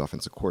LSU's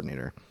offensive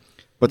coordinator.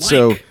 But Mike.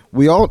 So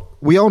we all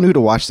knew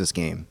to watch this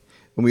game,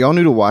 and we all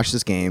knew to watch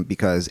this game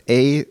because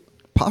a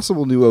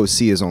possible new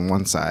OC is on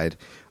one side,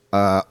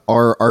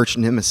 our arch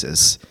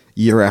nemesis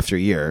year after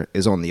year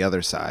is on the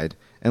other side,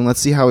 and let's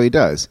see how he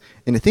does.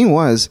 And the thing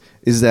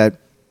is that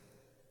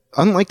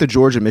unlike the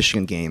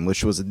Georgia-Michigan game,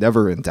 which was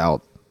never in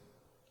doubt,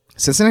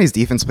 Cincinnati's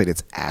defense played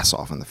its ass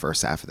off in the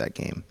first half of that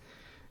game.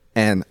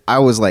 And I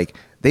was like,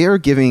 they are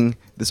giving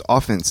this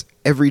offense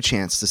every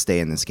chance to stay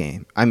in this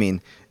game. I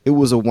mean, it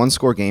was a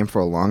one-score game for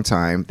a long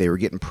time. They were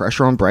getting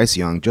pressure on Bryce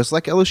Young, just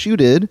like LSU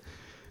did.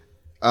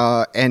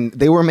 And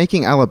they were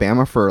making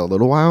Alabama for a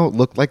little while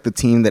look like the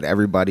team that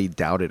everybody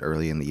doubted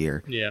early in the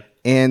year. Yeah.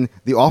 And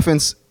the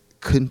offense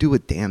couldn't do a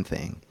damn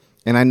thing.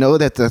 And I know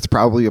that that's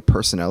probably a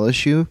personnel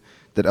issue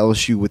that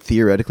LSU would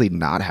theoretically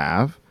not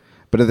have.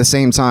 But at the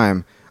same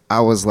time,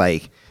 I was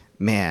like,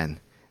 man,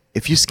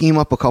 if you scheme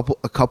up a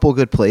couple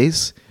good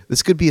plays,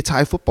 this could be a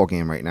tie football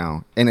game right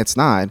now. And it's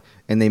not.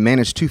 And they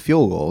managed 2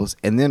 field goals.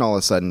 And then all of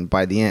a sudden,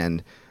 by the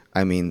end,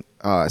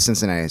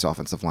 Cincinnati's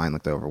offensive line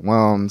looked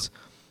overwhelmed.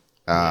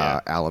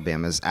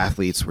 Alabama's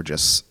athletes were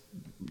just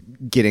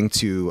getting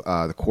to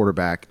the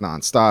quarterback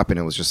nonstop, and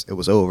it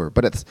was over.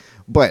 But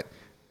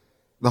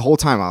the whole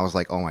time I was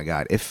like, oh my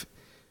God, if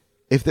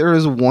there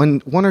is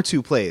one or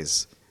two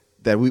plays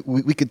that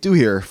we could do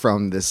here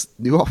from this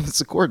new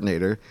offensive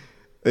coordinator,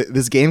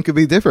 this game could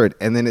be different.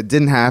 And then it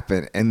didn't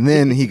happen. And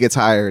then he gets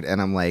hired,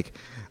 and I'm like,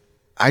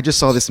 I just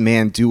saw this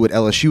man do what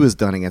LSU has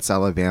done against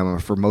Alabama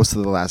for most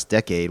of the last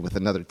decade with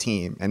another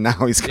team, and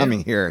now he's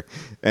coming here,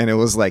 and it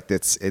was like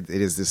it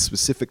is this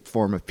specific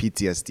form of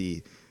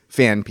PTSD,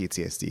 fan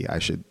PTSD, I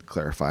should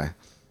clarify.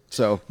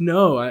 So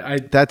I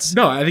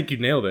think you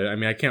nailed it. I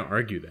mean, I can't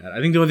argue that.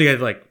 I think the only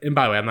thing and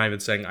by the way, I'm not even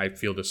saying I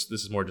feel this.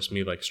 This is more just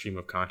me like stream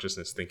of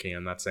consciousness thinking.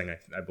 I'm not saying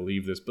I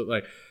believe this, but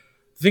like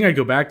the thing I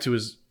go back to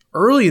is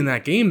early in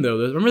that game though.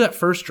 Remember that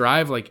first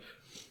drive? Like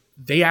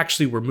they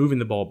actually were moving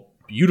the ball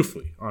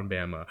beautifully on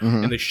Bama,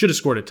 and they should have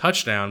scored a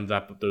touchone.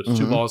 Those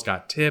 2 balls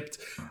got tipped,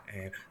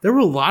 and there were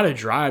a lot of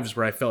drives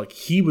where I felt like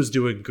he was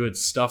doing good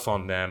stuff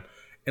on them.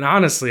 And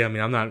honestly, I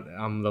mean,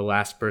 I'm the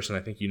last person I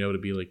think to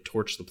be like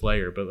torch the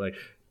player, but like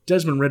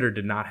Desmond Ridder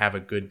did not have a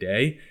good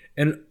day,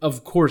 and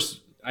of course,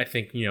 I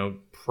think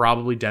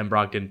probably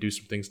Denbrock didn't do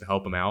some things to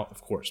help him out,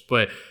 of course,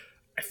 but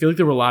I feel like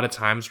there were a lot of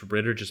times where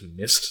Ridder just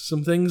missed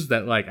some things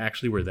that like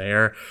actually were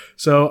there.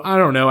 So I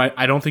don't know.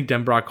 I don't think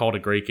Denbrock called a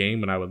great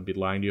game, and I would be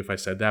lying to you if I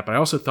said that. But I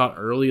also thought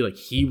early like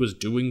he was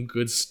doing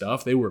good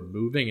stuff. They were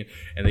moving,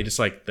 and they just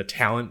like the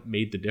talent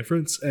made the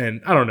difference.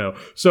 And I don't know.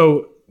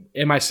 So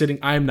am I sitting?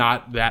 I'm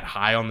not that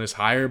high on this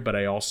hire, but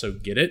I also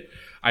get it.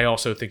 I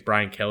also think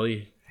Brian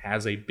Kelly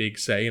has a big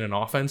say in an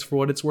offense for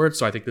what it's worth.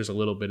 So I think there's a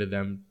little bit of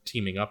them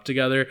teaming up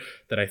together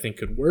that I think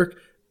could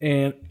work.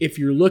 And if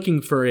you're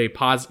looking for a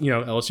positive,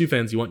 LSU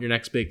fans, you want your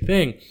next big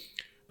thing,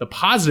 the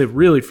positive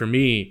really for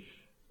me,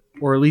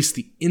 or at least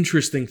the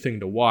interesting thing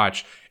to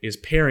watch, is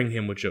pairing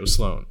him with Joe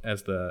Sloan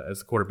as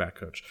the quarterback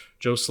coach.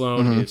 Joe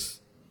Sloan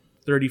is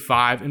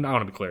 35, and I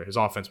want to be clear, his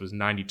offense was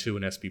 92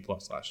 in SP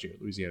plus last year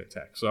at Louisiana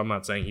Tech. So I'm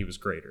not saying he was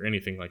great or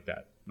anything like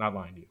that. Not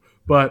lying to you.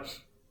 But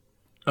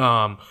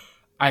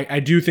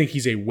I do think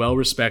he's a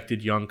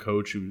well-respected young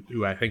coach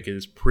who I think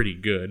is pretty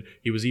good.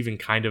 He was even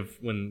kind of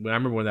when I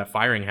remember when that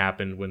firing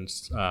happened, when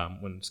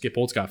Skip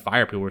Holtz got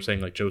fired, people were saying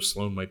like Joe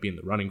Sloan might be in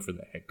the running for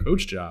the head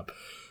coach job.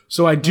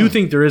 So I do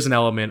think there is an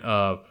element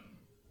of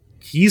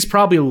he's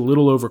probably a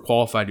little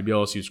overqualified to be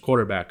LSU's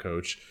quarterback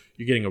coach.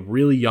 You're getting a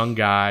really young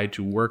guy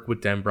to work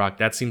with Denbrock.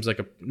 That seems like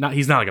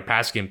he's not like a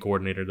pass game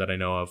coordinator that I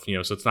know of,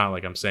 so it's not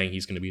like I'm saying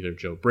he's going to be their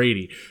Joe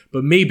Brady,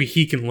 but maybe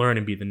he can learn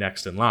and be the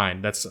next in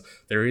line.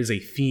 There is a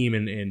theme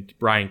in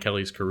Brian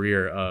Kelly's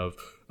career of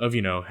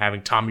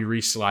having Tommy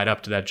Rees slide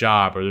up to that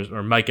job,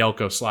 or Mike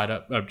Elko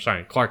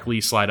Clark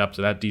Lee slide up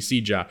to that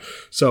DC job.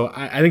 So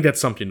I think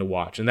that's something to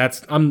watch. And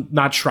I'm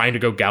not trying to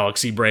go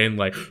galaxy brain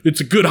like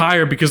it's a good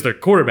hire because they're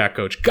quarterback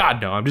coach.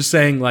 God no, I'm just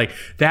saying like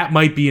that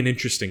might be an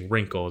interesting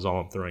wrinkle is all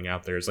I'm throwing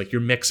out there. Is like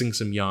you're mixing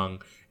some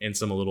young and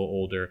some a little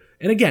older.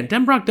 And again,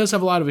 Denbrock does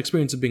have a lot of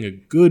experience of being a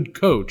good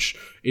coach.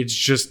 It's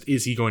just,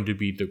 is he going to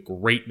be the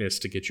greatness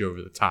to get you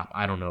over the top?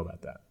 I don't know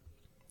about that.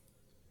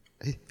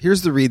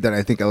 here's the read that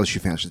I think LSU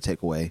fans should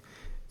take away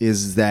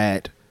is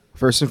that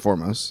first and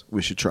foremost,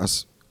 we should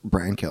trust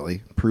Brian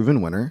Kelly,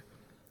 proven winner,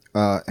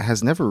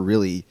 has never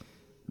really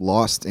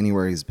lost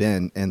anywhere he's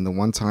been. And the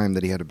one time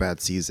that he had a bad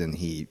season,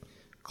 he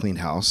cleaned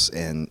house.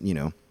 And,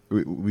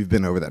 we've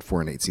been over that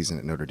 4-8 season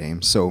at Notre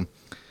Dame. So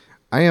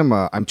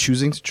I'm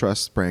choosing to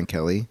trust Brian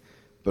Kelly,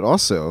 but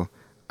also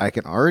I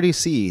can already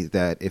see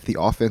that if the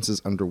offense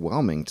is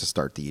underwhelming to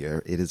start the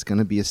year, it is going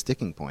to be a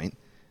sticking point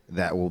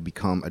that will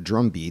become a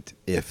drumbeat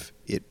if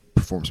it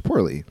performs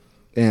poorly.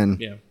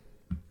 And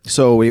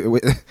so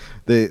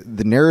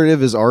the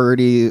narrative is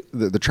already,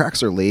 the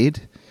tracks are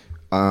laid.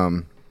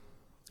 And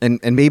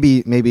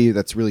maybe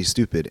that's really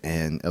stupid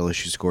and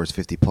LSU scores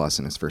 50 plus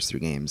in its first 3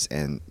 games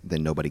and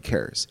then nobody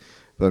cares.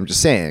 But I'm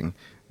just saying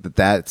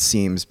that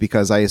seems,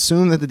 because I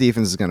assume that the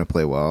defense is going to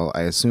play well.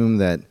 I assume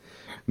that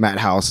Matt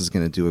House is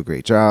going to do a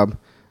great job.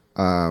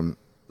 So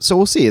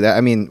we'll see. That,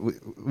 I mean,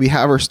 we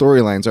have our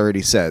storylines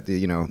already set.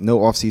 No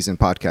offseason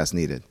podcast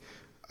needed.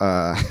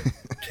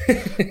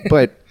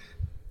 But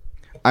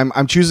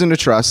I'm choosing to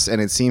trust,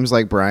 and it seems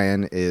like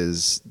Brian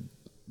is,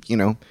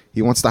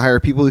 he wants to hire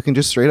people who can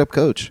just straight up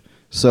coach.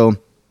 So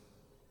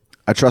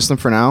I trust him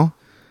for now.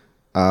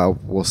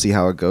 We'll see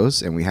how it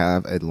goes, and we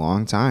have a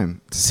long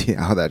time to see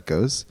how that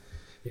goes.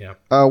 Yeah.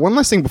 One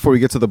last thing before we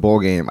get to the bowl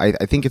game. I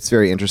think it's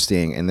very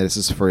interesting, and this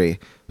is for a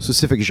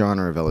specific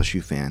genre of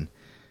LSU fan.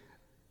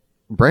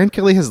 Brian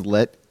Kelly has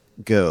let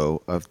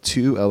go of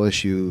 2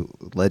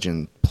 LSU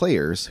legend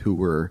players who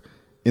were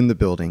in the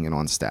building and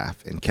on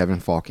staff, and Kevin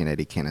Falk and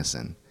Eddie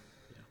Kennison.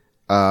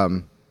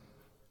 I'm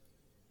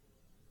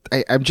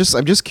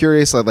just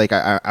curious.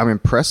 I'm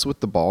impressed with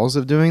the balls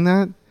of doing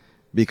that,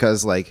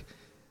 because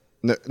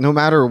no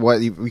matter what,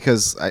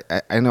 because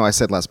I know I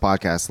said last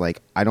podcast,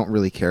 I don't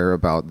really care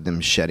about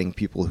them shedding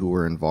people who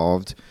were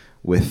involved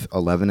with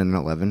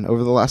 11-11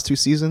 over the last 2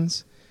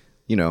 seasons.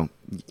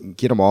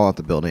 Get them all out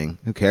the building.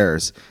 Who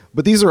cares?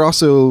 But these are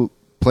also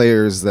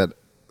players that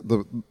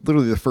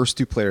literally the first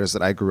 2 players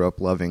that I grew up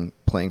loving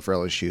playing for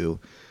LSU,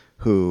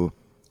 who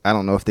I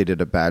don't know if they did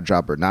a bad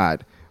job or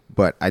not,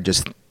 but I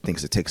just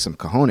think it takes some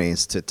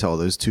cojones to tell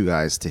those 2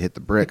 guys to hit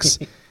the bricks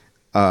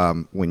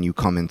when you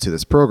come into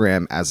this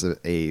program as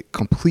a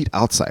complete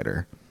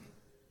outsider.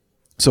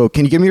 So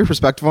can you give me your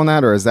perspective on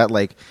that? Or is that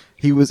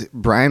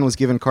Brian was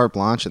given carte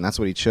blanche and that's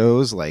what he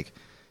chose? Have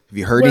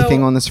you heard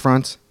anything on this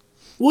front?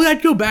 Well,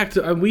 I'd go back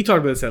to, we talked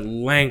about this at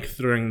length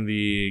during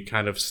the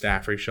kind of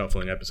staff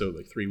reshuffling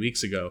episode 3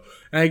 weeks ago.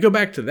 And I go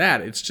back to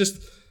that.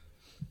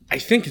 I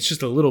think it's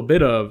just a little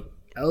bit of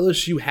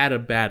LSU had a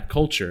bad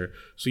culture.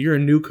 So you're a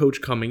new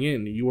coach coming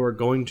in. You are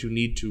going to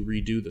need to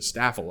redo the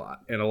staff a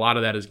lot. And a lot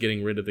of that is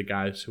getting rid of the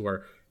guys who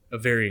are a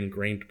very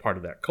ingrained part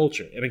of that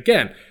culture. And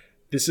again,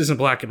 this isn't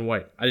black and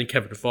white. I think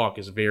Kevin Falk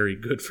is very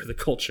good for the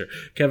culture.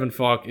 Kevin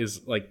Falk is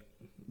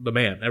the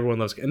man. Everyone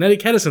loves, and Eddie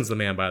Kennison's the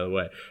man, by the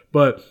way.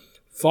 But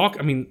Falk,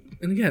 and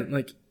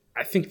again,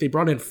 I think they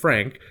brought in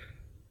Frank,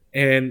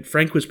 and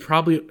Frank was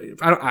probably,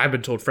 I've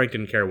been told Frank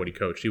didn't care what he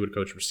coached. He would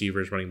coach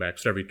receivers, running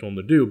backs, whatever he told him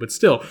to do. But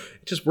still,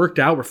 it just worked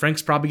out where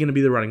Frank's probably going to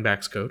be the running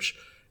backs coach.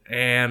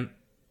 And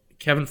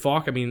Kevin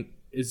Falk,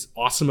 as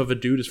awesome of a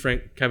dude as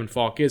Kevin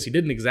Falk is, he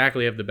didn't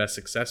exactly have the best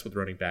success with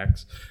running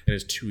backs in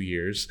his 2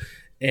 years.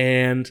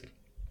 And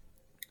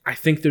I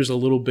think there's a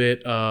little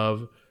bit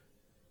of,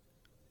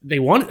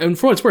 and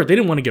for what it's worth, they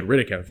didn't want to get rid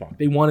of Kevin Falk.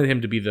 They wanted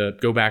him to be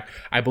go back.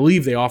 I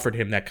believe they offered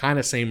him that kind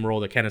of same role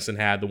that Kennison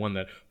had, the one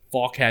that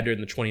Falk had during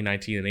the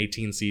 2019 and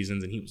 18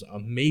 seasons, and he was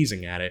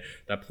amazing at it.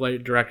 That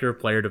director of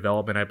player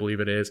development, I believe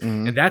it is.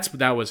 Mm-hmm. And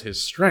that was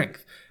his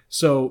strength.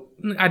 So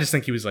I just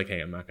think he was like,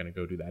 hey, I'm not going to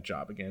go do that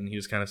job again. He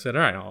just kind of said,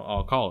 all right,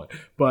 I'll call it.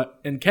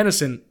 And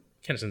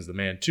Kennison's the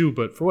man too,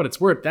 but for what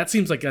it's worth, that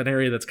seems like an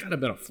area that's kind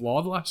of been a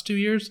flaw the last 2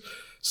 years.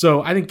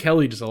 So I think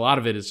Kelly, just a lot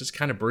of it is just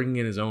kind of bringing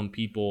in his own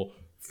people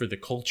for the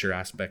culture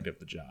aspect of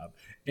the job.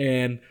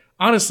 And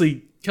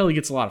honestly, Kelly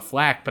gets a lot of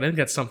flack, but I think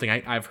that's something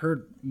I've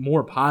heard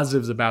more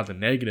positives about than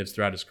negatives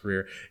throughout his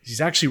career.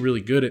 He's actually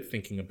really good at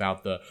thinking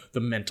about the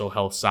mental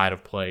health side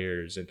of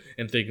players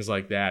and things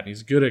like that. And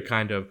he's good at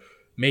kind of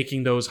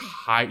making those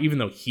high, even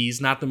though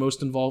he's not the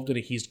most involved in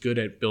it, he's good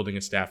at building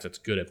a staff that's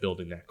good at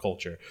building that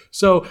culture.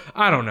 So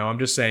I don't know. I'm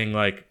just saying,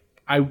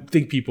 I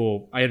think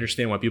I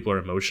understand why people are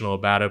emotional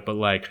about it,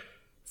 but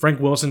Frank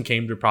Wilson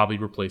came to probably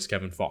replace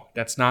Kevin Falk.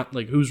 That's not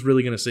who's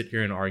really going to sit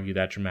here and argue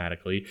that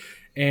dramatically.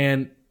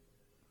 And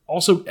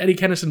also Eddie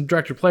Kennison,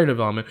 director of player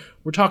development,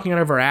 we're talking out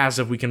of our ass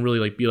if we can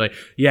really be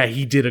yeah,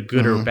 he did a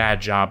good or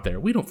bad job there.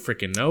 We don't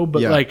freaking know,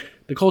 but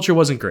the culture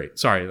wasn't great.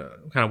 Sorry,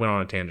 kind of went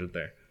on a tangent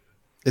there.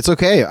 It's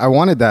okay. I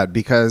wanted that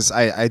because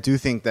I do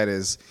think that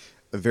is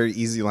a very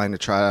easy line to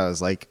try out.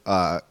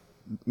 As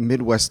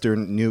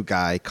Midwestern new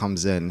guy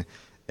comes in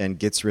and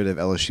gets rid of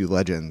LSU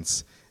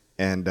legends,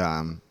 and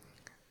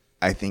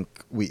I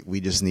think we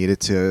just needed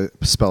to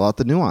spell out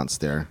the nuance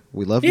there.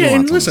 We love nuance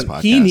and listen, on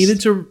this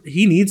podcast.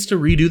 he needs to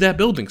redo that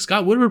building.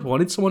 Scott Woodward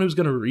wanted someone who's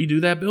going to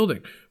redo that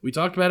building. We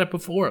talked about it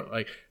before.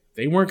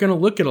 They weren't going to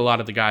look at a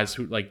lot of the guys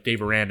who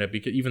Dave Aranda,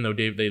 because even though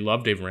they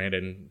love Dave Aranda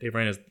and Dave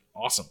Aranda is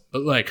awesome,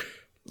 but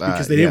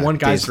because they didn't want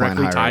guys Dave's flying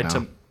directly high tied right to.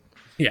 now.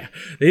 Yeah,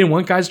 they didn't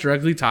want guys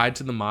directly tied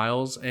to the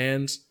Miles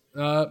and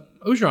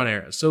Ogeron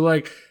era. So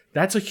like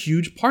that's a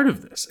huge part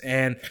of this.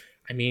 And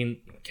I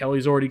mean,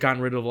 Kelly's already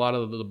gotten rid of a lot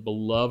of the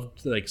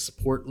beloved like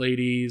support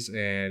ladies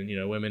and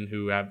women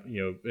who have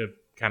have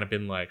kind of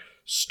been like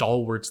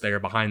stalwarts there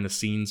behind the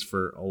scenes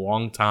for a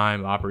long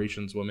time.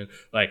 Operations women,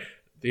 like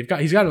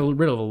he's gotten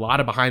rid of a lot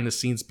of behind the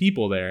scenes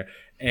people there.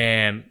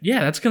 And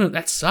yeah,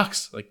 that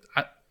sucks. Like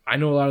I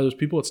know a lot of those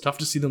people. It's tough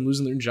to see them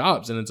losing their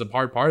jobs, and it's a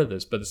hard part of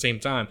this. But at the same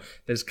time,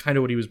 that's kind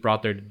of what he was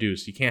brought there to do.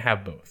 So you can't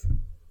have both.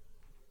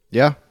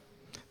 Yeah,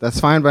 that's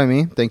fine by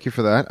me. Thank you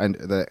for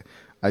that.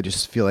 I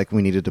just feel like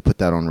we needed to put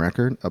that on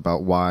record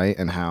about why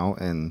and how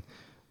and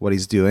what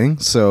he's doing.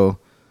 So,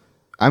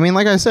 I mean,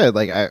 like I said,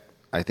 like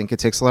I think it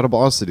takes a lot of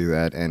balls to do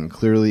that, and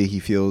clearly he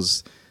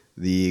feels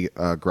the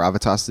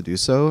gravitas to do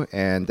so,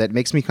 and that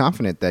makes me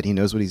confident that he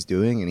knows what he's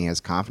doing and he has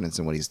confidence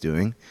in what he's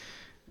doing,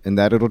 and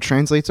that it'll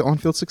translate to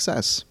on-field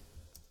success.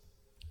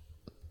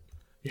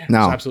 Yeah,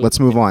 now, let's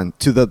move on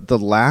to the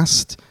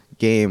last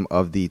game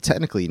of the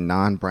technically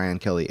non-Brian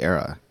Kelly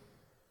era.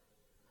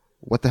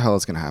 What the hell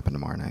is going to happen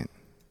tomorrow night?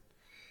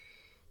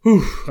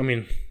 Whew, I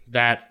mean,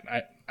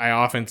 I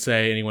often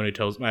say anyone who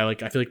tells I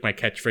feel like my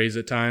catchphrase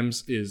at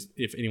times is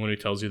if anyone who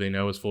tells you they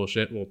know is full of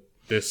shit. Well,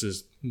 this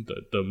is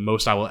the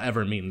most I will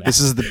ever mean that. This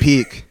is the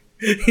peak.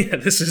 Yeah,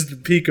 this is the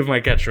peak of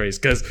my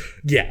catchphrase because,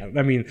 yeah,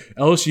 I mean,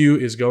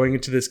 LSU is going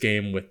into this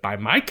game with, by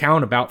my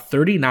count, about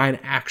 39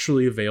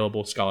 actually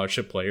available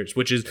scholarship players,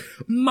 which is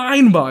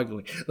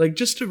mind-boggling. Like,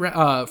 just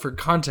to for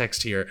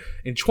context here,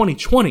 in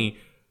 2020,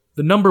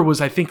 the number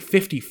was, I think,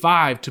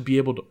 55 to be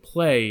able to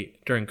play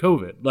during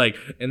COVID. Like,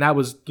 and that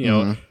was,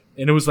 and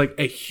it was like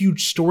a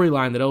huge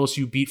storyline that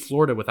LSU beat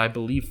Florida with, I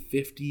believe,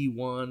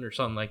 51 or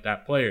something like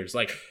that players.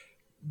 Like,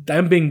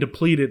 them being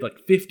depleted,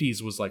 like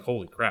 50s was like,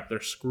 holy crap, they're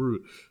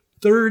screwed.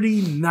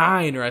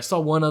 39, or I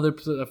saw one other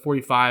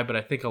 45, but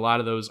I think a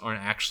lot of those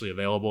aren't actually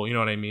available. You know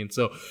what I mean?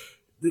 So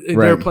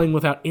they're playing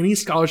without any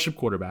scholarship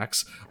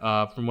quarterbacks.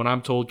 From what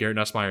I'm told, Garrett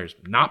Nussmeier is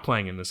not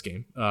playing in this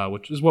game,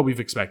 which is what we've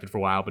expected for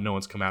a while, but no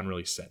one's come out and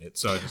really said it.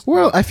 So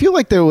I feel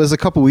like there was a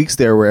couple weeks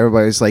there where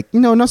everybody's like,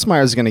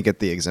 Nussmeier's going to get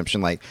the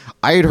exemption. Like,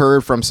 I had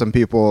heard from some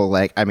people,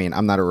 like, I mean,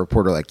 I'm not a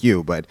reporter like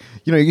you, but,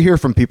 you hear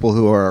from people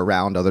who are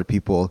around other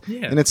people,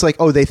 and it's like,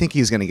 oh, they think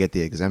he's going to get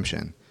the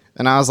exemption.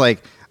 And I was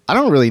like, I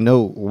don't really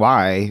know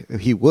why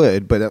he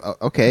would, but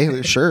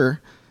okay,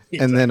 sure.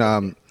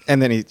 Exactly.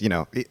 And then he,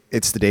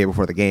 it's the day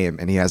before the game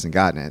and he hasn't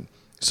gotten it.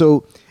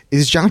 So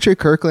is Jontre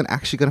Kirkland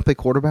actually going to play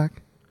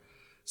quarterback?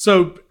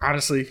 So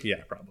honestly,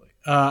 yeah, probably.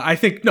 I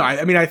think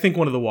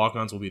one of the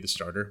walk-ons will be the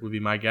starter, would be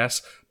my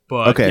guess.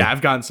 But yeah,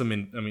 I've gotten some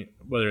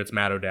whether it's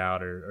Matt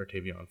O'Dowd or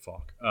Tavion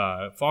Falk.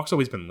 Falk's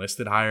always been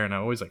listed higher, and I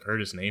always heard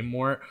his name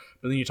more.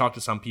 But then you talk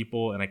to some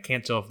people, and I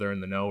can't tell if they're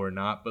in the know or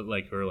not. But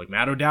who are like,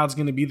 Matt O'Dowd's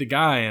going to be the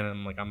guy, and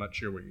I'm like, I'm not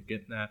sure where you're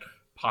getting that.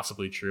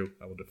 Possibly true.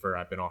 I will defer.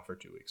 I've been off for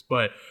 2 weeks.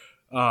 But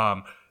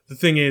the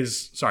thing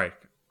is, sorry,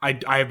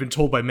 I have been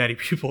told by many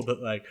people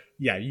that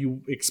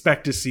you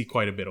expect to see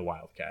quite a bit of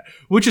Wildcat,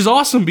 which is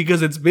awesome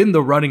because it's been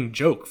the running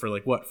joke for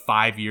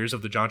 5 years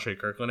of the Jontre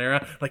Kirkland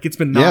era. It's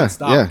been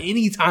nonstop. Yeah.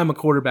 Anytime a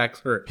quarterback's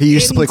hurt, he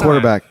used to play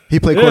quarterback. He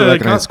played quarterback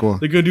in high school.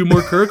 They're gonna do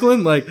more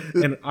Kirkland,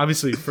 and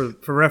obviously for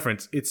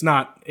reference, it's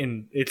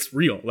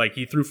real.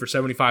 He threw for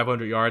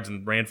 7,500 yards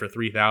and ran for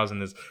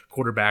 3,000 as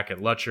quarterback at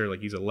Lutcher.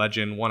 He's a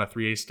legend, won a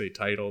 3A state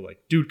title.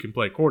 Dude can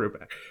play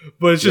quarterback.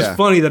 But it's just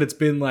funny that it's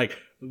been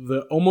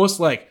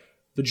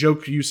the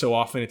joke used so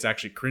often, it's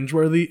actually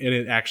cringeworthy, and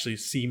it actually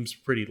seems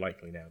pretty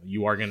likely now that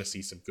you are going to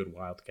see some good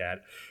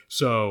Wildcat.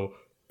 So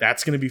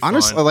that's going to be fun.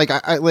 Honestly,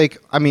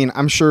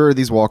 I'm sure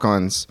these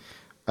walk-ons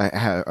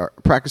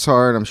practice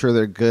hard. I'm sure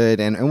they're good,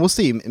 and we'll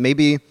see.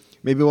 Maybe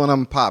one of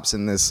them pops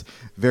in this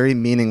very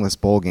meaningless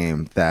bowl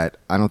game that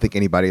I don't think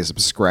anybody is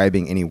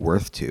ascribing any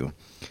worth to.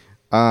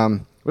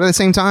 But at the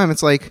same time,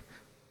 it's like,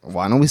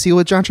 why don't we see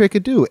what Jontre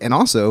could do? And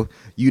also,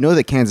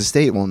 that Kansas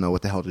State won't know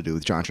what the hell to do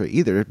with Jontre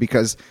either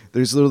because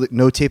there's literally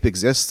no tape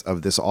exists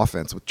of this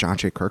offense with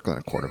Jontre Kirkland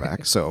at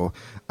quarterback. So,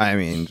 I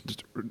mean,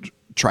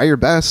 try your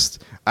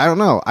best. I don't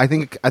know. I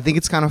think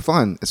it's kind of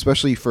fun,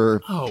 especially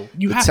for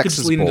you have Texas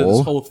to just lean Bowl. Into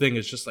this whole thing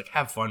is just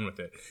have fun with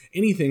it.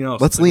 Anything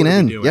else? Let's lean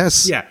in.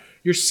 Yes. Yeah.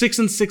 You're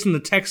 6-6 in the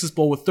Texas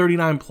Bowl with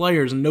 39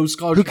 players and no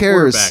scholarship Who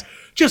cares? Quarterback.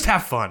 Just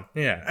have fun.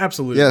 Yeah,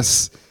 absolutely.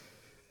 Yes.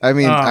 I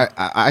mean,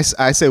 I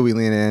say we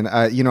lean in.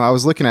 I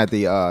was looking at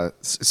the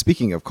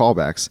speaking of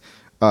callbacks,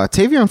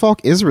 Tavion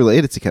Falk is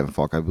related to Kevin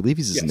Falk. I believe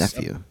he's his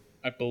nephew.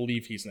 I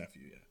believe he's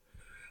nephew.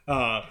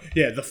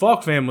 Yeah. The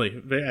Falk family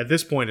at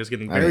this point is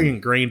getting very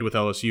ingrained with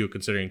LSU,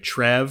 considering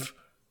Trev,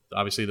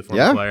 obviously the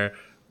former player,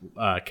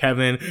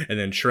 Kevin, and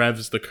then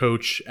Trev's the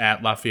coach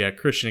at Lafayette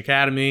Christian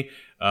Academy.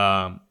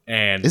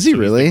 And is he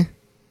really?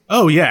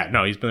 Oh yeah,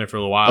 no, he's been there for a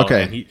little while.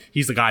 Okay, and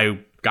he's the guy who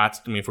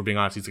if we're being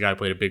honest, he's the guy who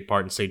played a big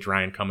part in Sage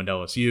Ryan coming to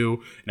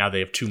LSU. Now they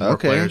have two more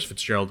players,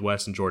 Fitzgerald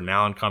West and Jordan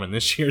Allen, coming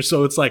this year.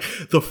 So it's like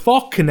the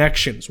Falk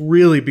connection's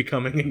really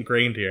becoming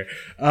ingrained here.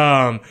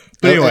 But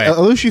anyway,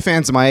 LSU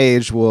fans my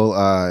age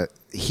will.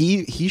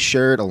 He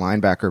shared a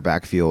linebacker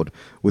backfield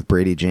with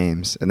Brady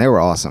James, and they were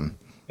awesome.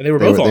 And they were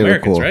both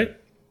All-Americans, cool. Right?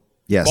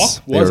 Yes,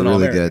 Falk was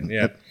really good.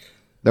 Yeah,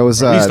 that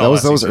was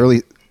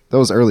early. That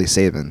was early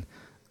Saban.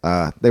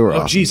 They were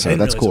awesome. Geez, so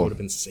that's cool. It would have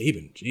been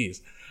Saban.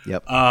 Jeez.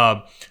 Yep.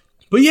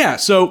 But yeah,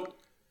 so,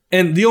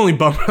 and the only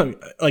bummer,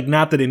 like,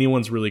 not that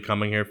anyone's really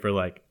coming here for,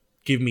 like,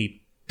 give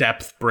me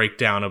depth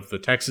breakdown of the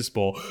Texas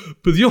Bowl,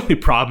 but the only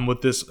problem with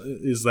this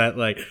is that,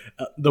 like,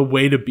 the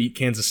way to beat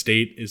Kansas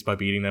State is by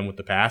beating them with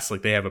the pass.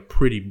 Like, they have a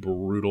pretty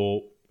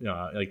brutal,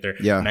 like, they're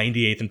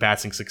 98th in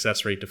passing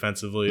success rate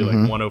defensively,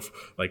 like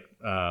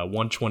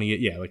 128.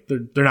 Yeah, like,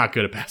 they're not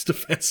good at pass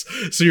defense.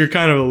 So you're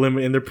kind of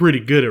eliminating, and they're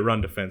pretty good at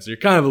run defense. So you're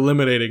kind of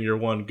eliminating your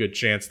one good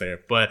chance there.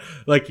 But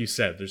like you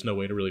said, there's no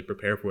way to really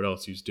prepare for what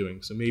LSU's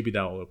doing. So maybe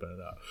that'll open it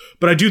up.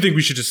 But I do think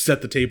we should just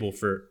set the table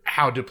for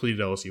how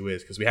depleted LSU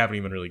is, because we haven't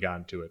even really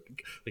gotten to it.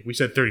 Like we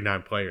said,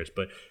 39 players,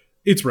 but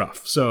it's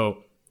rough.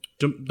 So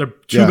the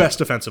two best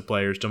defensive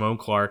players, Damone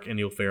Clark and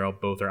Neil Farrell,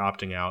 both are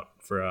opting out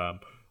for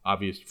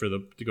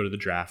to go to the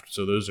draft.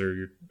 So those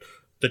are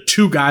the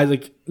two guys,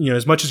 like,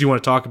 as much as you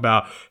want to talk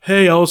about,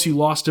 hey, LSU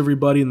lost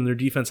everybody and their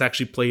defense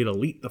actually played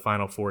elite the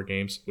final 4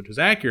 games, which is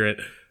accurate.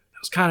 That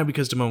was kind of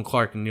because Damone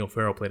Clark and Neil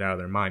Farrell played out of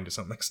their mind to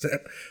some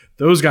extent.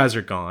 Those guys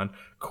are gone.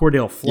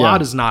 Cordell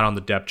Flott is not on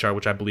the depth chart,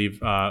 which I believe,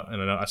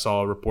 and I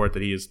saw a report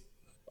that he is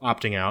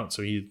opting out.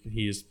 So he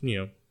is,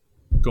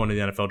 going to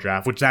the NFL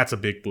draft, which that's a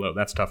big blow.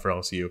 That's tough for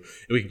LSU. And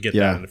we can get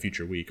that in a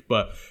future week.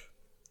 But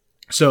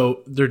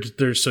so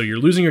so you're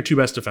losing your two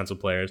best defensive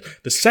players.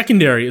 The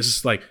secondary is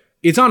just like,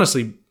 it's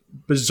honestly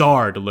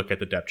bizarre to look at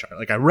the depth chart.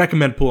 Like, I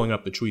recommend pulling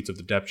up the tweets of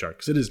the depth chart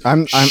because it is.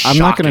 I'm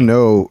not going to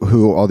know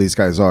who all these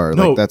guys are.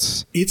 No, like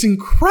it's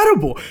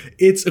incredible.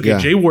 It's okay.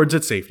 Jay Ward's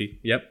at safety.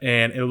 Yep,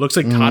 and it looks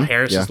like Todd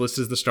Harris is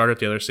listed as the starter at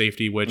the other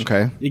safety. Which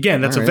again,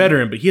 that's a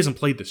veteran, but he hasn't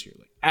played this year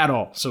at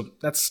all. So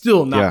that's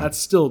still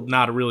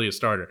not really a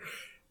starter.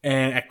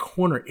 And at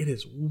corner, it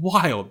is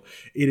wild.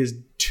 It is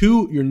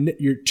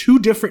your two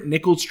different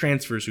Nichols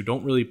transfers who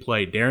don't really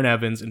play. Darren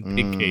Evans and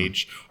Pig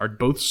Cage are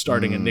both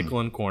starting at nickel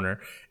and corner.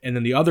 And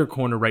then the other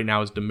corner right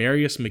now is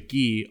Demarius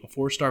McGee, a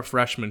 4-star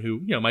freshman who,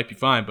 might be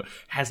fine, but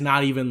has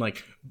not even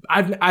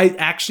I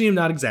actually am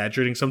not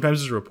exaggerating.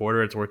 Sometimes as a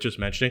reporter, it's worth just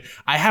mentioning.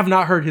 I have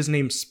not heard his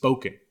name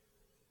spoken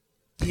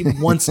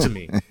even once to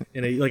me.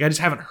 And I just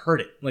haven't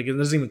heard it. Like, it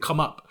doesn't even come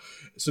up.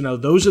 So now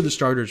those are the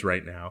starters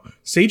right now.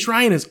 Sage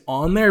Ryan is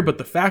on there, but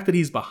the fact that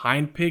he's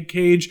behind Pig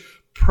Cage,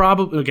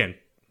 probably, again,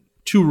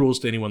 2 rules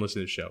to anyone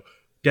listening to the show.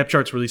 Depth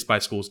charts released by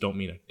schools don't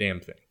mean a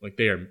damn thing. Like,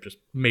 they are just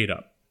made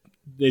up.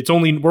 We're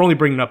only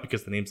bringing it up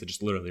because the names that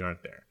just literally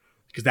aren't there.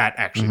 Because that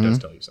actually does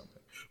tell you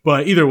something.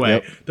 But either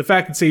way, the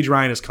fact that Sage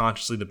Ryan is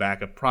consciously the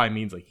backup probably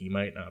means like he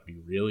might not be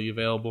really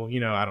available.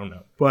 I don't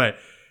know. But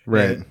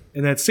right.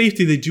 And that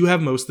safety, they do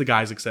have most of the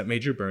guys except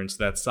Major Burns,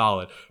 so that's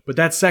solid. But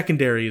that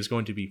secondary is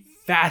going to be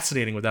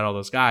fascinating without all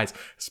those guys,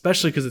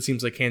 especially because it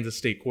seems like Kansas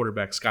State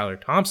quarterback Skylar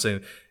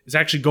Thompson is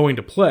actually going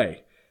to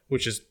play,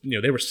 which is,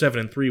 they were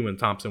 7-3 when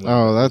Thompson went.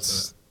 Oh,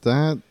 that's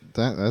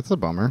a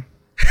bummer.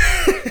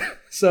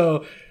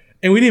 So,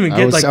 and we didn't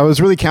even I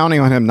was really counting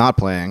on him not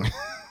playing.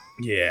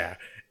 Yeah.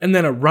 And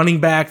then a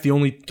running back, the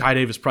only Ty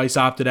Davis Price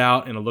opted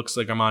out, and it looks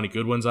like Armani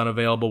Goodwin's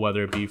unavailable,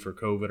 whether it be for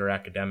COVID or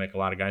academic. A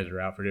lot of guys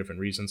are out for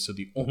different reasons. So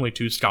the only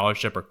 2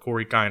 scholarship are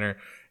Corey Kiner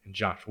and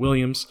Josh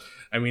Williams.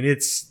 I mean,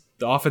 it's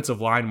the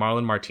offensive line.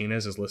 Marlon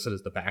Martinez is listed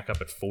as the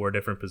backup at 4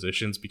 different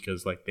positions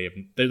because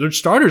their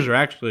starters are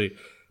actually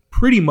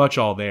pretty much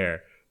all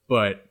there,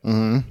 but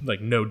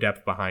no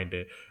depth behind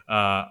it.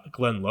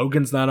 Glenn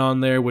Logan's not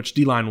on there, which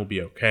D-line will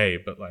be okay,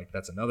 but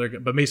that's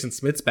another. But Mason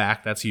Smith's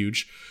back. That's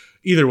huge.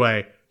 Either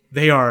way,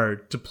 they are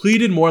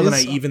depleted more than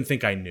I even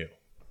think I knew.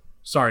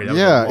 Sorry, that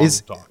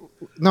was a long talk.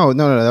 No,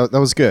 that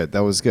was good.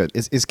 That was good.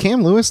 Is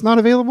Cam Lewis not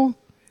available?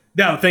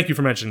 No, thank you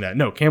for mentioning that.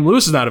 No, Cam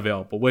Lewis is not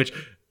available, which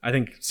I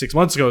think 6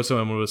 months ago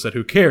someone would have said,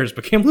 who cares?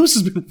 But Cam Lewis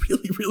has been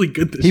really, really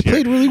good this year. He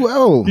played really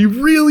well. He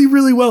really,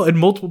 really well in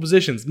multiple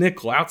positions.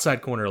 Nickel,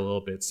 outside corner a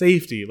little bit,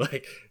 safety.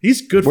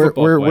 He's good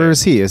football player. Where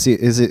is he? Is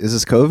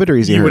this COVID or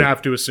is he hurt? You would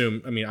have to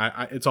assume. I mean,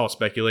 it's all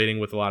speculating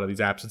with a lot of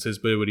these absences,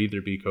 but it would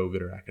either be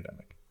COVID or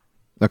academic.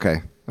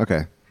 Okay.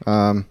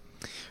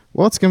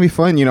 Well, it's going to be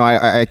fun.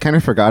 I kind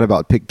of forgot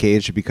about Pig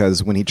Cage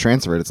because when he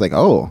transferred, it's like,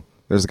 oh,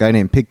 there's a guy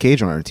named Pig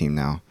Cage on our team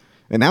now.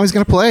 And now he's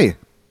going to play.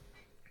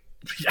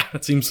 Yeah,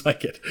 it seems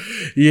like it.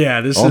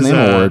 Yeah, this All-name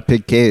award,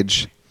 Pig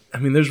Cage. I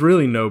mean, there's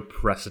really no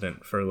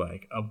precedent for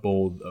a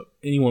bold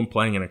anyone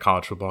playing in a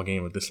college football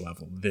game at this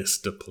level, this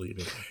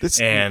depleted.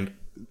 And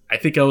I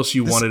think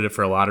LSU wanted it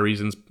for a lot of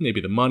reasons.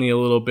 Maybe the money a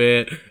little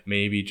bit.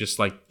 Maybe just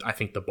I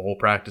think the bowl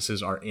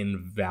practices are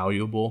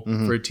invaluable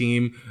for a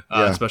team,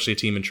 especially a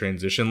team in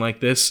transition like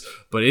this.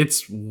 But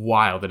it's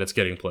wild that it's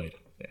getting played.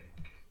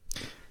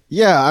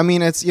 Yeah, I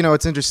mean, it's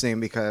interesting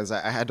because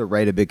I had to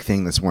write a big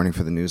thing this morning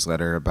for the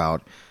newsletter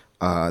about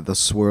the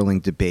swirling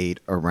debate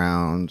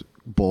around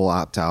bowl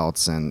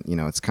opt-outs, and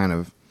it's kind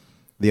of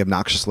the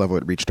obnoxious level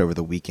it reached over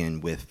the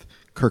weekend with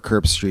Kirk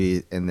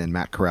Herbstreit and then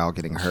Matt Corral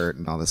getting hurt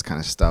and all this kind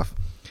of stuff.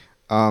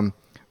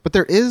 But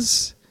there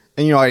is,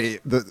 and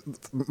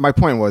my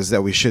point was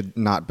that we should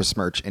not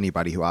besmirch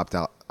anybody who opts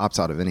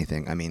out of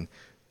anything. I mean,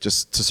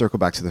 just to circle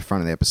back to the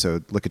front of the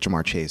episode, look at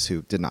Jamar Chase,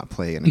 who did not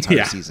play an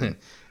entire season,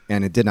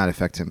 and it did not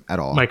affect him at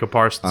all. Micah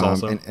Parsons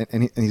also,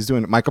 and he's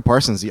doing Micah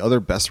Parsons, the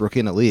other best rookie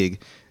in the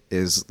league,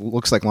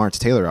 looks like Lawrence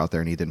Taylor out there,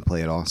 and he didn't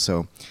play at all.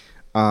 So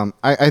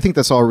I think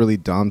that's all really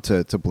dumb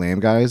to blame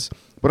guys.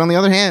 But on the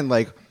other hand,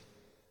 like,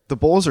 the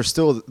bowls are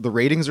still, the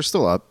ratings are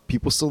still up.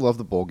 People still love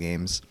the bowl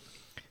games,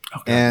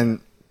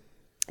 and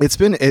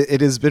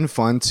it has been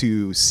fun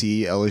to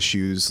see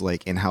LSU's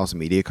like in-house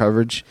media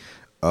coverage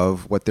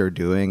of what they're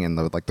doing and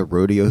the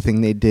rodeo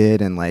thing they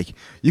did, and like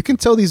you can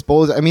tell these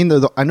bowls. I mean,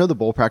 I know the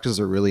bowl practices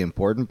are really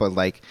important, but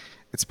like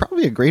it's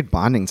probably a great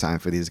bonding time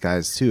for these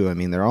guys too. I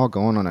mean, they're all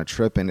going on a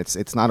trip, and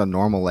it's not a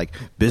normal like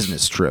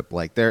business trip.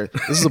 Like this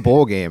is a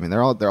bowl game, and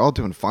they're all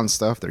doing fun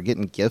stuff. They're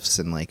getting gifts,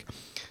 and like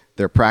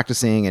they're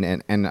practicing,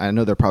 and I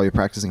know they're probably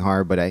practicing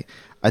hard, but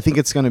I think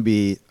it's gonna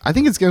be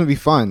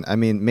fun. I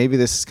mean, maybe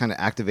this kind of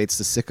activates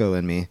the sicko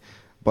in me.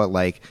 But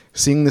like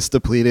seeing this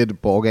depleted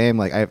bowl game,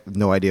 like I have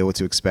no idea what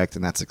to expect,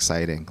 and that's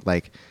exciting.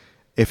 Like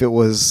if it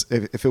was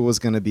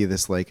going to be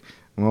this like,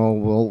 well,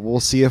 we'll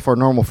see if our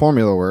normal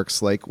formula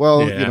works. Like,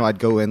 I'd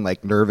go in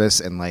like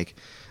nervous and like,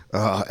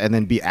 and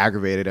then be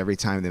aggravated every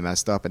time they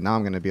messed up. And now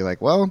I'm going to be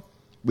like, well,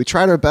 we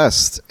tried our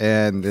best,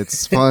 and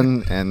it's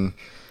fun, and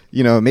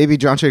maybe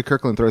Jonte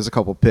Kirkland throws a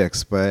couple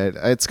picks, but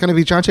it's going to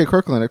be Jonte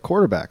Kirkland at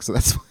quarterback, so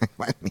that's fine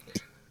by me.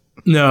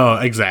 No,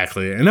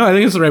 exactly. No, I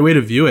think it's the right way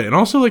to view it. And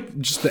also, like,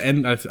 just to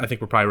end, I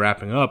think we're probably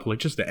wrapping up, like,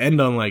 just to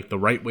end on, like, the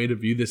right way to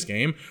view this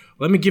game,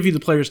 let me give you the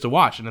players to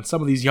watch. And then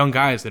some of these young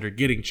guys that are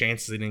getting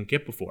chances they didn't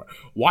get before.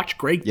 Watch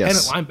Greg Penn at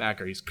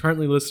linebacker. He's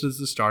currently listed as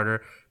the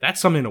starter. That's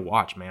something to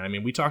watch, man. I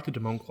mean, we talked to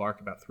Damone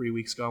Clark about 3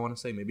 weeks ago, I want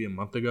to say, maybe a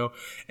month ago.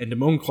 And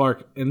Damone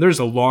Clark, and there's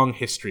a long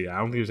history. I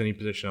don't think there's any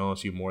position at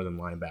LSU more than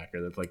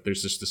linebacker. That's like,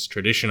 there's just this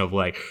tradition of,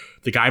 like,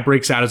 the guy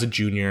breaks out as a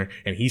junior,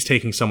 and he's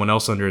taking someone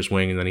else under his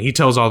wing, and then he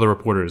tells all the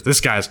reporters,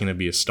 this guy's going to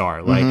be a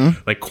star.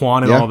 Like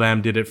Quan and all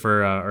them did it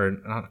for,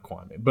 or not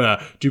Quan,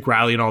 but Duke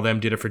Riley and all them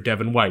did it for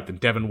Devin White. Then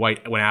Devin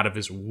White went out of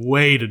his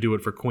way to do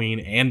it for Queen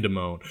and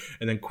Damone.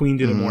 And then Queen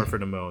did it more for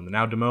Damone. And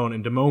now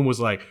Damone was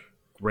like,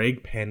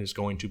 Greg Penn is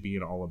going to be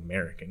an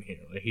All-American here.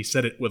 Like, he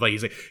said it with like,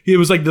 it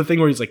was like the thing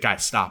where he's like,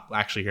 guys, stop,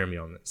 actually hear me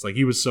on this. Like,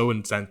 he was so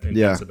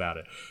intense about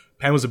it.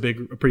 Penn was a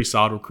pretty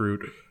solid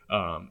recruit.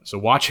 So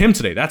watch him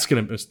today.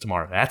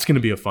 Tomorrow. That's gonna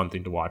be a fun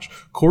thing to watch.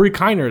 Corey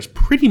Kiner is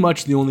pretty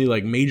much the only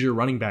like major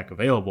running back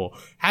available.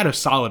 Had a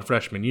solid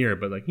freshman year,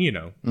 but like it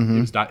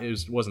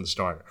wasn't the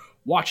starter.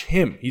 Watch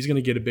him. He's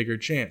gonna get a bigger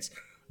chance.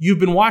 You've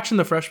been watching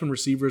the freshman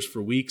receivers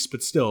for weeks,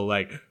 but still,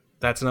 like,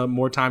 that's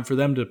more time for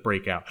them to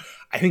break out.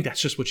 I think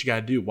that's just what you got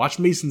to do. Watch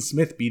Mason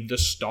Smith be the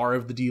star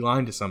of the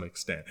D-line to some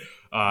extent.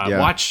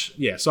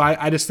 So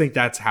I just think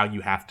that's how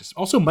you have to.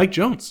 Also, Mike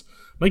Jones.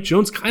 Mike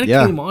Jones kind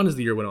of came on as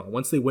the year went on.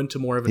 Once they went to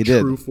more of a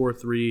true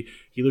 4-3,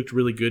 he looked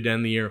really good to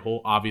end the year.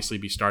 He'll obviously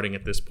be starting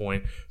at this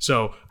point.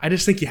 So I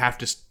just think you have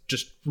to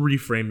just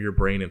reframe your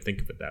brain and think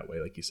of it that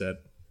way, like you said.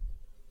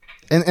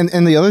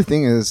 And the other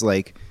thing is,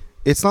 like,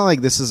 it's not like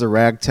this is a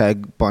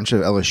ragtag bunch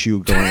of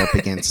LSU going up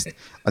against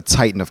a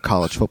titan of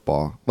college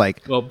football.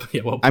 Like,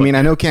 I mean,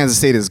 I know Kansas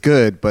State is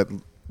good, but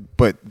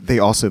they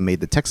also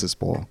made the Texas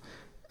Bowl.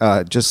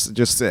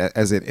 Just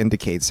as it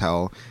indicates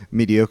how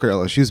mediocre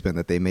LSU's been,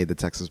 that they made the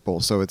Texas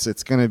Bowl. So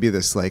it's going to be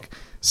this like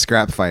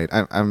scrap fight.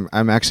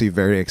 I'm actually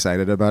very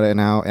excited about it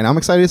now, and I'm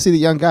excited to see the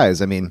young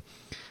guys. I mean,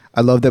 I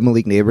love that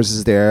Malik Neighbors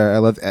is there.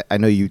 I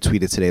know you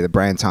tweeted today that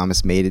Brian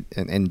Thomas made it,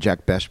 and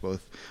Jack Besh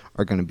both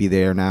are going to be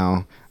there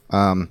now.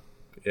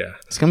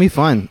 It's gonna be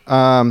fun.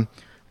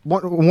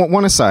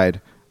 One aside,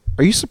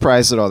 are you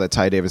surprised at all that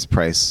Ty Davis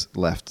Price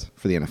left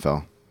for the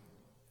NFL?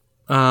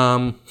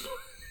 How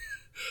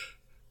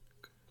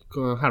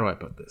do I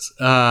put this?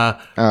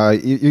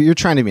 You're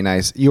trying to be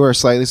nice. You are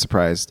slightly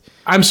surprised.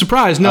 I'm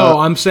surprised. No,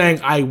 I'm saying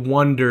I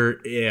wonder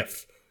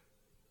if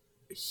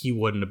he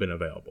wouldn't have been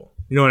available.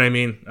 You know what I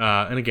mean?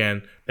 And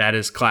again, that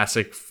is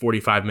classic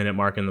 45-minute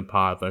mark in the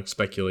pod, like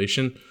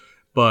speculation.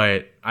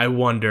 But I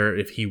wonder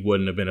if he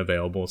wouldn't have been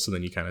available. So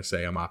then you kind of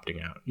say, I'm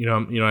opting out. You know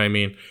what I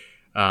mean?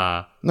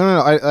 No.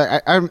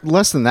 I'm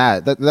less than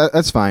that.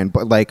 That's fine.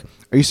 But like,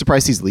 are you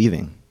surprised he's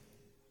leaving?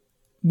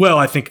 Well,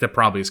 I think that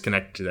probably is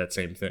connected to that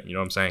same thing. You know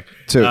what I'm saying?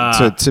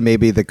 To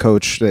maybe the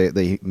coach.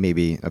 They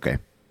maybe okay.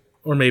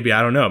 Or maybe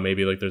I don't know.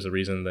 Maybe like there's a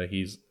reason that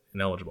he's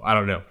ineligible. I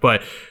don't know.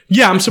 But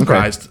yeah, I'm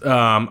surprised.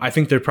 Okay. I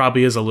think there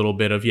probably is a little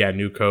bit of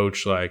new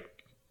coach, like.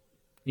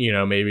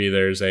 Maybe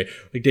there's like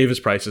Davis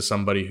Price is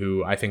somebody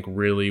who I think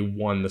really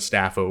won the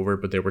staff over,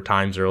 but there were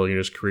times early in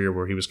his career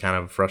where he was kind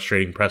of a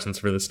frustrating presence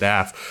for the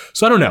staff.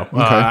 So I don't know.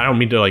 Okay. I don't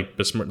mean to like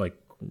besmirch, like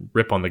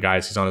rip on the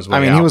guys. He's on his way.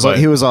 I mean,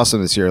 he was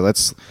awesome this year.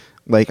 Let's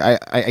like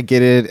I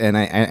get it, and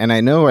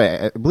I know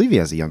I believe he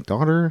has a young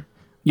daughter.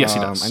 Yes, he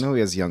does. I know he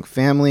has a young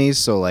family,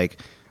 so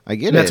like I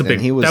get That's it. a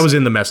big. And that was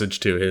in the message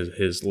too.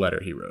 His letter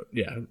he wrote.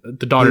 Yeah,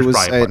 the daughter's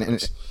probably.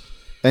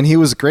 And he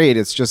was great.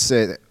 It's just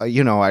that,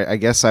 I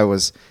guess I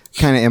was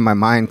kind of in my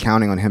mind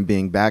counting on him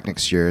being back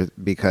next year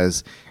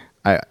because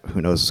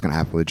who knows what's going to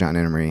happen with John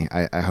Emery.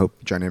 I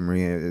hope John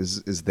Emery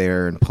is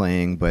there and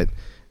playing, but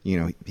he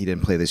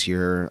didn't play this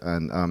year,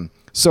 and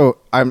so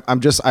I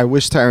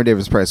wish Tyron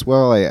Davis-Price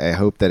well. I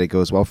hope that it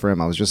goes well for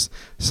him. I was just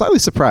slightly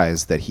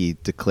surprised that he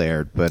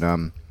declared, but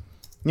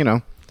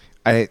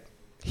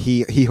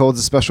he holds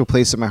a special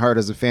place in my heart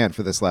as a fan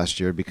for this last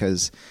year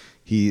because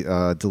he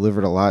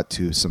delivered a lot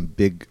to some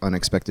big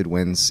unexpected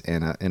wins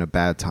in a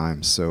bad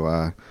time.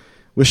 So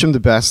wish him the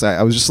best.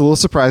 I was just a little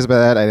surprised by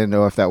that. I didn't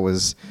know if that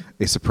was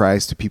a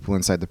surprise to people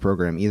inside the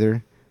program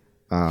either.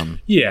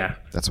 Yeah,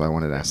 that's why I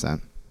wanted to ask that.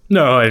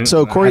 No,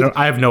 so Corey,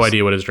 I have no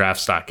idea what his draft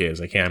stock is.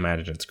 I can't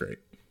imagine it's great.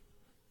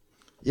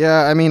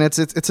 Yeah, I mean it's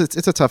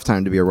a tough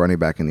time to be a running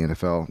back in the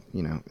NFL,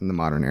 in the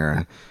modern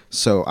era.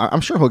 So I'm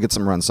sure he'll get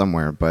some run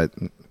somewhere, but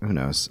who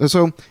knows?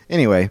 So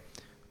anyway,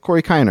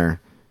 Corey Kiner,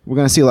 we're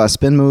going to see a lot of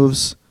spin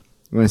moves.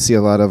 We're going to see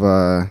a lot of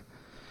I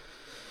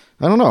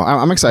don't know.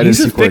 I'm excited to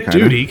see Corey Kiner. He's a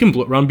thick dude. He can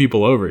run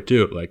people over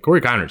too. Like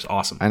Corey Kiner's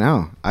awesome. I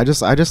know. I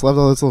just loved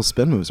all those little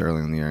spin moves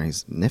early in the year.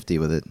 He's nifty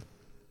with it.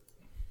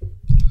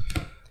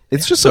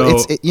 It's just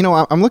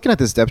I'm looking at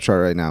this depth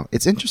chart right now.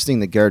 It's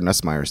interesting that Garrett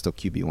Nussmeier is still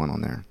QB1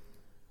 on there.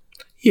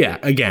 Yeah,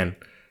 again,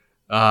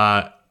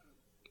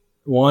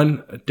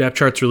 one, depth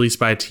charts released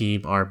by a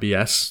team are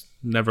BS.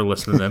 Never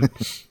listen to them.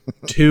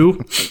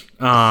 Two,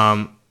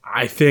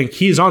 I think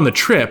he's on the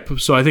trip,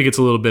 so I think it's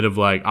a little bit of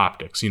like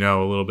optics, a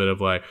little bit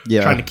of like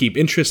trying to keep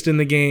interest in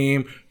the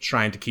game,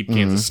 trying to keep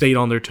Kansas State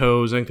on their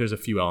toes. I think there's a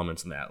few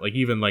elements in that. Like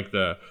even like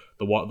the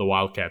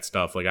Wildcat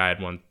stuff, like I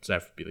had one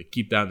staff be like,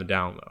 keep that in the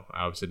down low.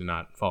 I obviously did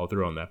not follow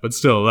through on that, but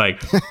still,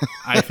 like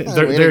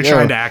they're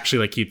trying to actually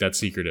like keep that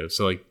secretive.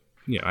 So like,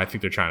 I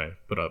think they're trying to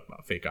put up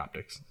fake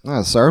optics.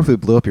 Oh, sorry if we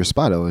blew up your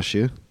spot,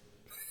 LSU.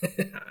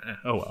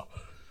 Oh well,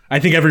 I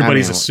think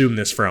everybody's assumed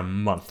this for a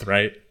month,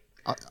 right?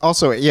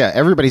 Also, yeah,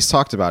 everybody's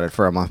talked about it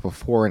for a month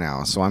before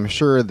now, so I'm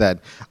sure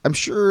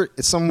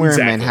somewhere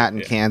in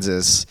Manhattan,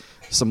 Kansas,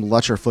 some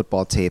Lutcher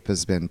football tape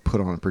has been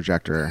put on a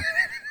projector.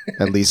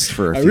 At least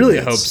for a few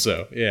minutes. Hope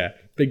so. Yeah.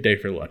 Big day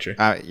for Lutcher.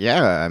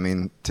 Yeah. I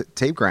mean,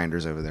 tape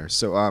grinders over there.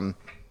 So,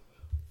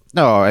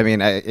 no, I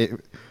mean,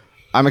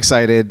 I'm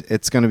excited.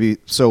 It's going to be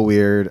so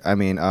weird. I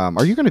mean,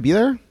 are you going to be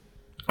there?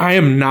 I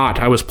am not.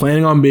 I was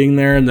planning on being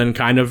there and then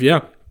kind of,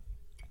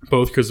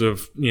 both because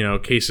of,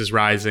 cases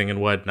rising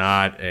and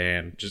whatnot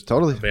and just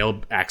totally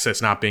available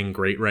access not being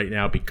great right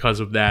now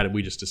because of that.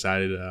 We just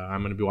decided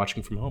I'm going to be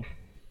watching from home.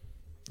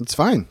 It's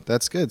fine.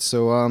 That's good.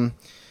 So,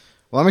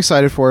 well, I'm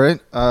excited for it.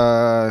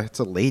 It's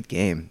a late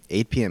game,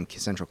 8 p.m.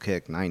 Central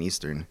Kick, 9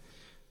 Eastern.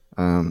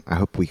 I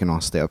hope we can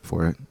all stay up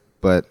for it.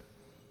 But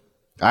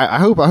I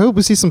hope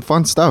we see some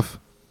fun stuff.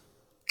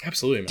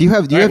 Absolutely. Man. Do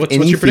you have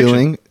any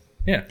feeling?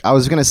 Yeah. I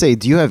was gonna say,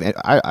 do you have?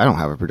 I don't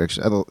have a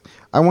prediction.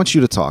 I want you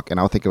to talk, and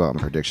I'll think about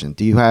my prediction.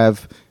 Do you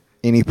have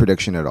any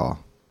prediction at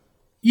all?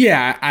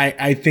 Yeah,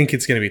 I think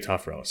it's going to be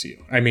tough for LSU.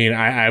 I mean,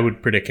 I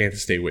would predict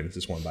Kansas State wins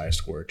this one by a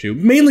score or two,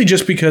 mainly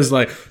just because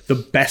like the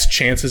best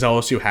chances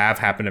LSU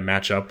happen to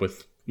match up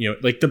with,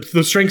 like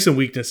the strengths and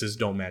weaknesses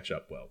don't match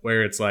up well,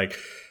 where it's like,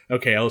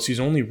 okay, LSU's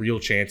only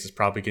real chance is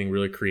probably getting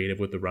really creative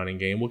with the running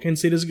game. Well, Kansas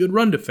State has a good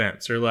run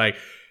defense, or like,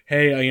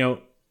 hey,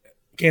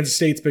 Kansas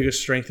State's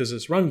biggest strength is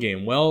this run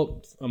game.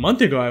 Well, a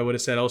month ago, I would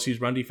have said LSU's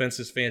run defense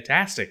is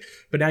fantastic,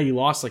 but now you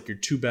lost like your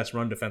two best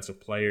run defensive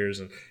players,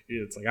 and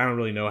it's like I don't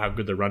really know how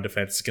good the run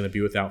defense is going to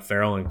be without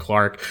Farrell and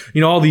Clark.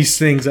 All these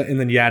things, and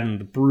then you add in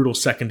the brutal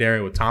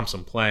secondary with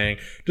Thompson playing.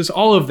 Just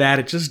all of that,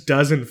 it just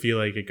doesn't feel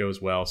like it goes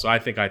well. So I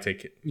think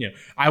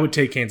I would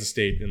take Kansas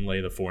State and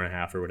lay the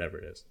 4.5 or whatever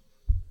it is.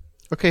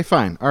 Okay,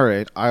 fine, all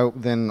right. I will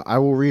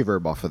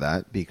reverb off of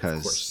that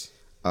because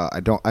I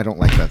don't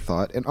like that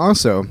thought, and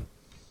also.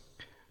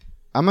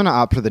 I'm going to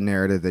opt for the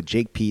narrative that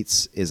Jake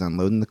Peetz is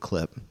unloading the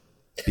clip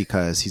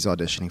because he's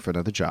auditioning for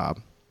another job.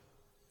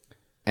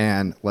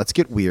 And let's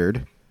get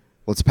weird.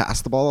 Let's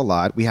pass the ball a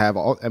lot. We have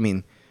all. I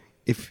mean,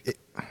 is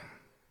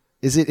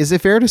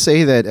it fair to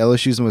say that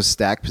LSU's most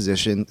stacked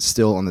position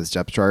still on this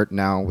depth chart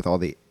now with all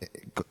the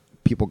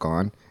people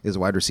gone is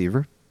wide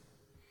receiver?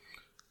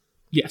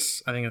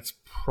 Yes, I think that's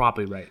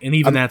probably right. And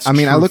even I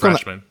look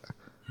freshman.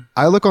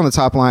 I look on the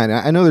top line.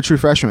 I know they're true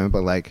freshmen,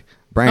 but like.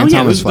 Brian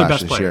Thomas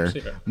flashed this year.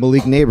 Yeah.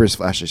 Malik Neighbors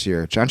flashed this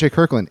year. Jonte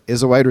Kirkland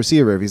is a wide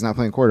receiver if he's not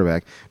playing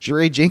quarterback.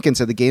 Jerry Jenkins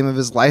had the game of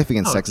his life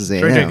against Texas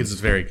A&M. Jerry Jenkins is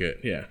very good,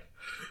 yeah.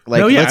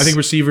 I think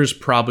receiver's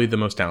probably the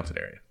most talented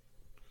area.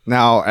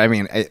 Now, I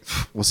mean,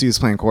 we'll see who's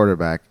playing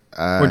quarterback.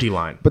 Or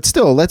D-line. But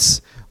still,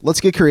 let's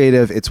get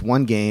creative. It's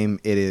one game.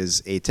 It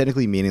is a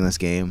technically meaningless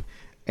game.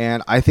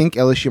 And I think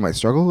LSU might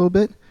struggle a little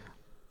bit.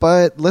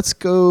 But let's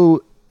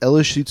go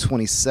LSU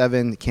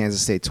 27,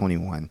 Kansas State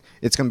 21.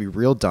 It's going to be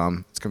real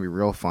dumb. It's going to be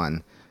real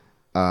fun.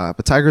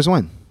 But Tigers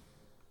win.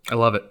 I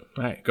love it.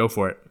 All right, go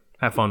for it.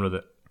 Have fun with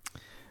it.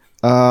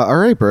 All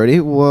right, Brody.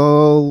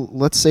 Well,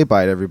 let's say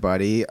bye to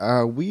everybody.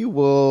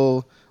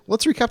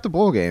 Let's recap the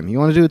bowl game. You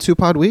want to do a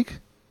 2-pod week?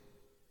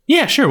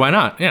 Yeah, sure. Why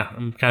not? Yeah,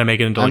 I'm kind of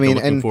making it into like a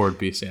looking forward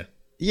piece. Yeah.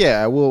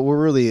 Yeah, we'll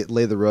really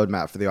lay the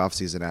roadmap for the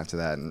offseason after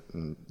that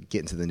and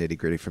get into the nitty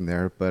gritty from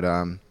there. But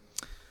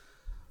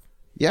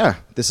yeah,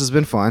 this has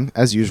been fun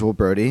as usual,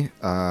 Brody.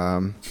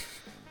 Yeah,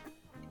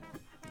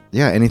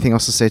 anything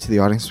else to say to the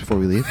audience before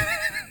we leave?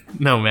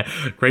 No, man.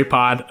 Great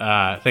pod.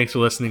 Thanks for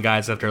listening,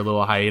 guys, after a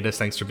little hiatus.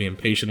 Thanks for being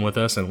patient with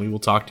us, and we will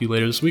talk to you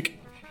later this week.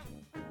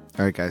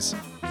 All right, guys.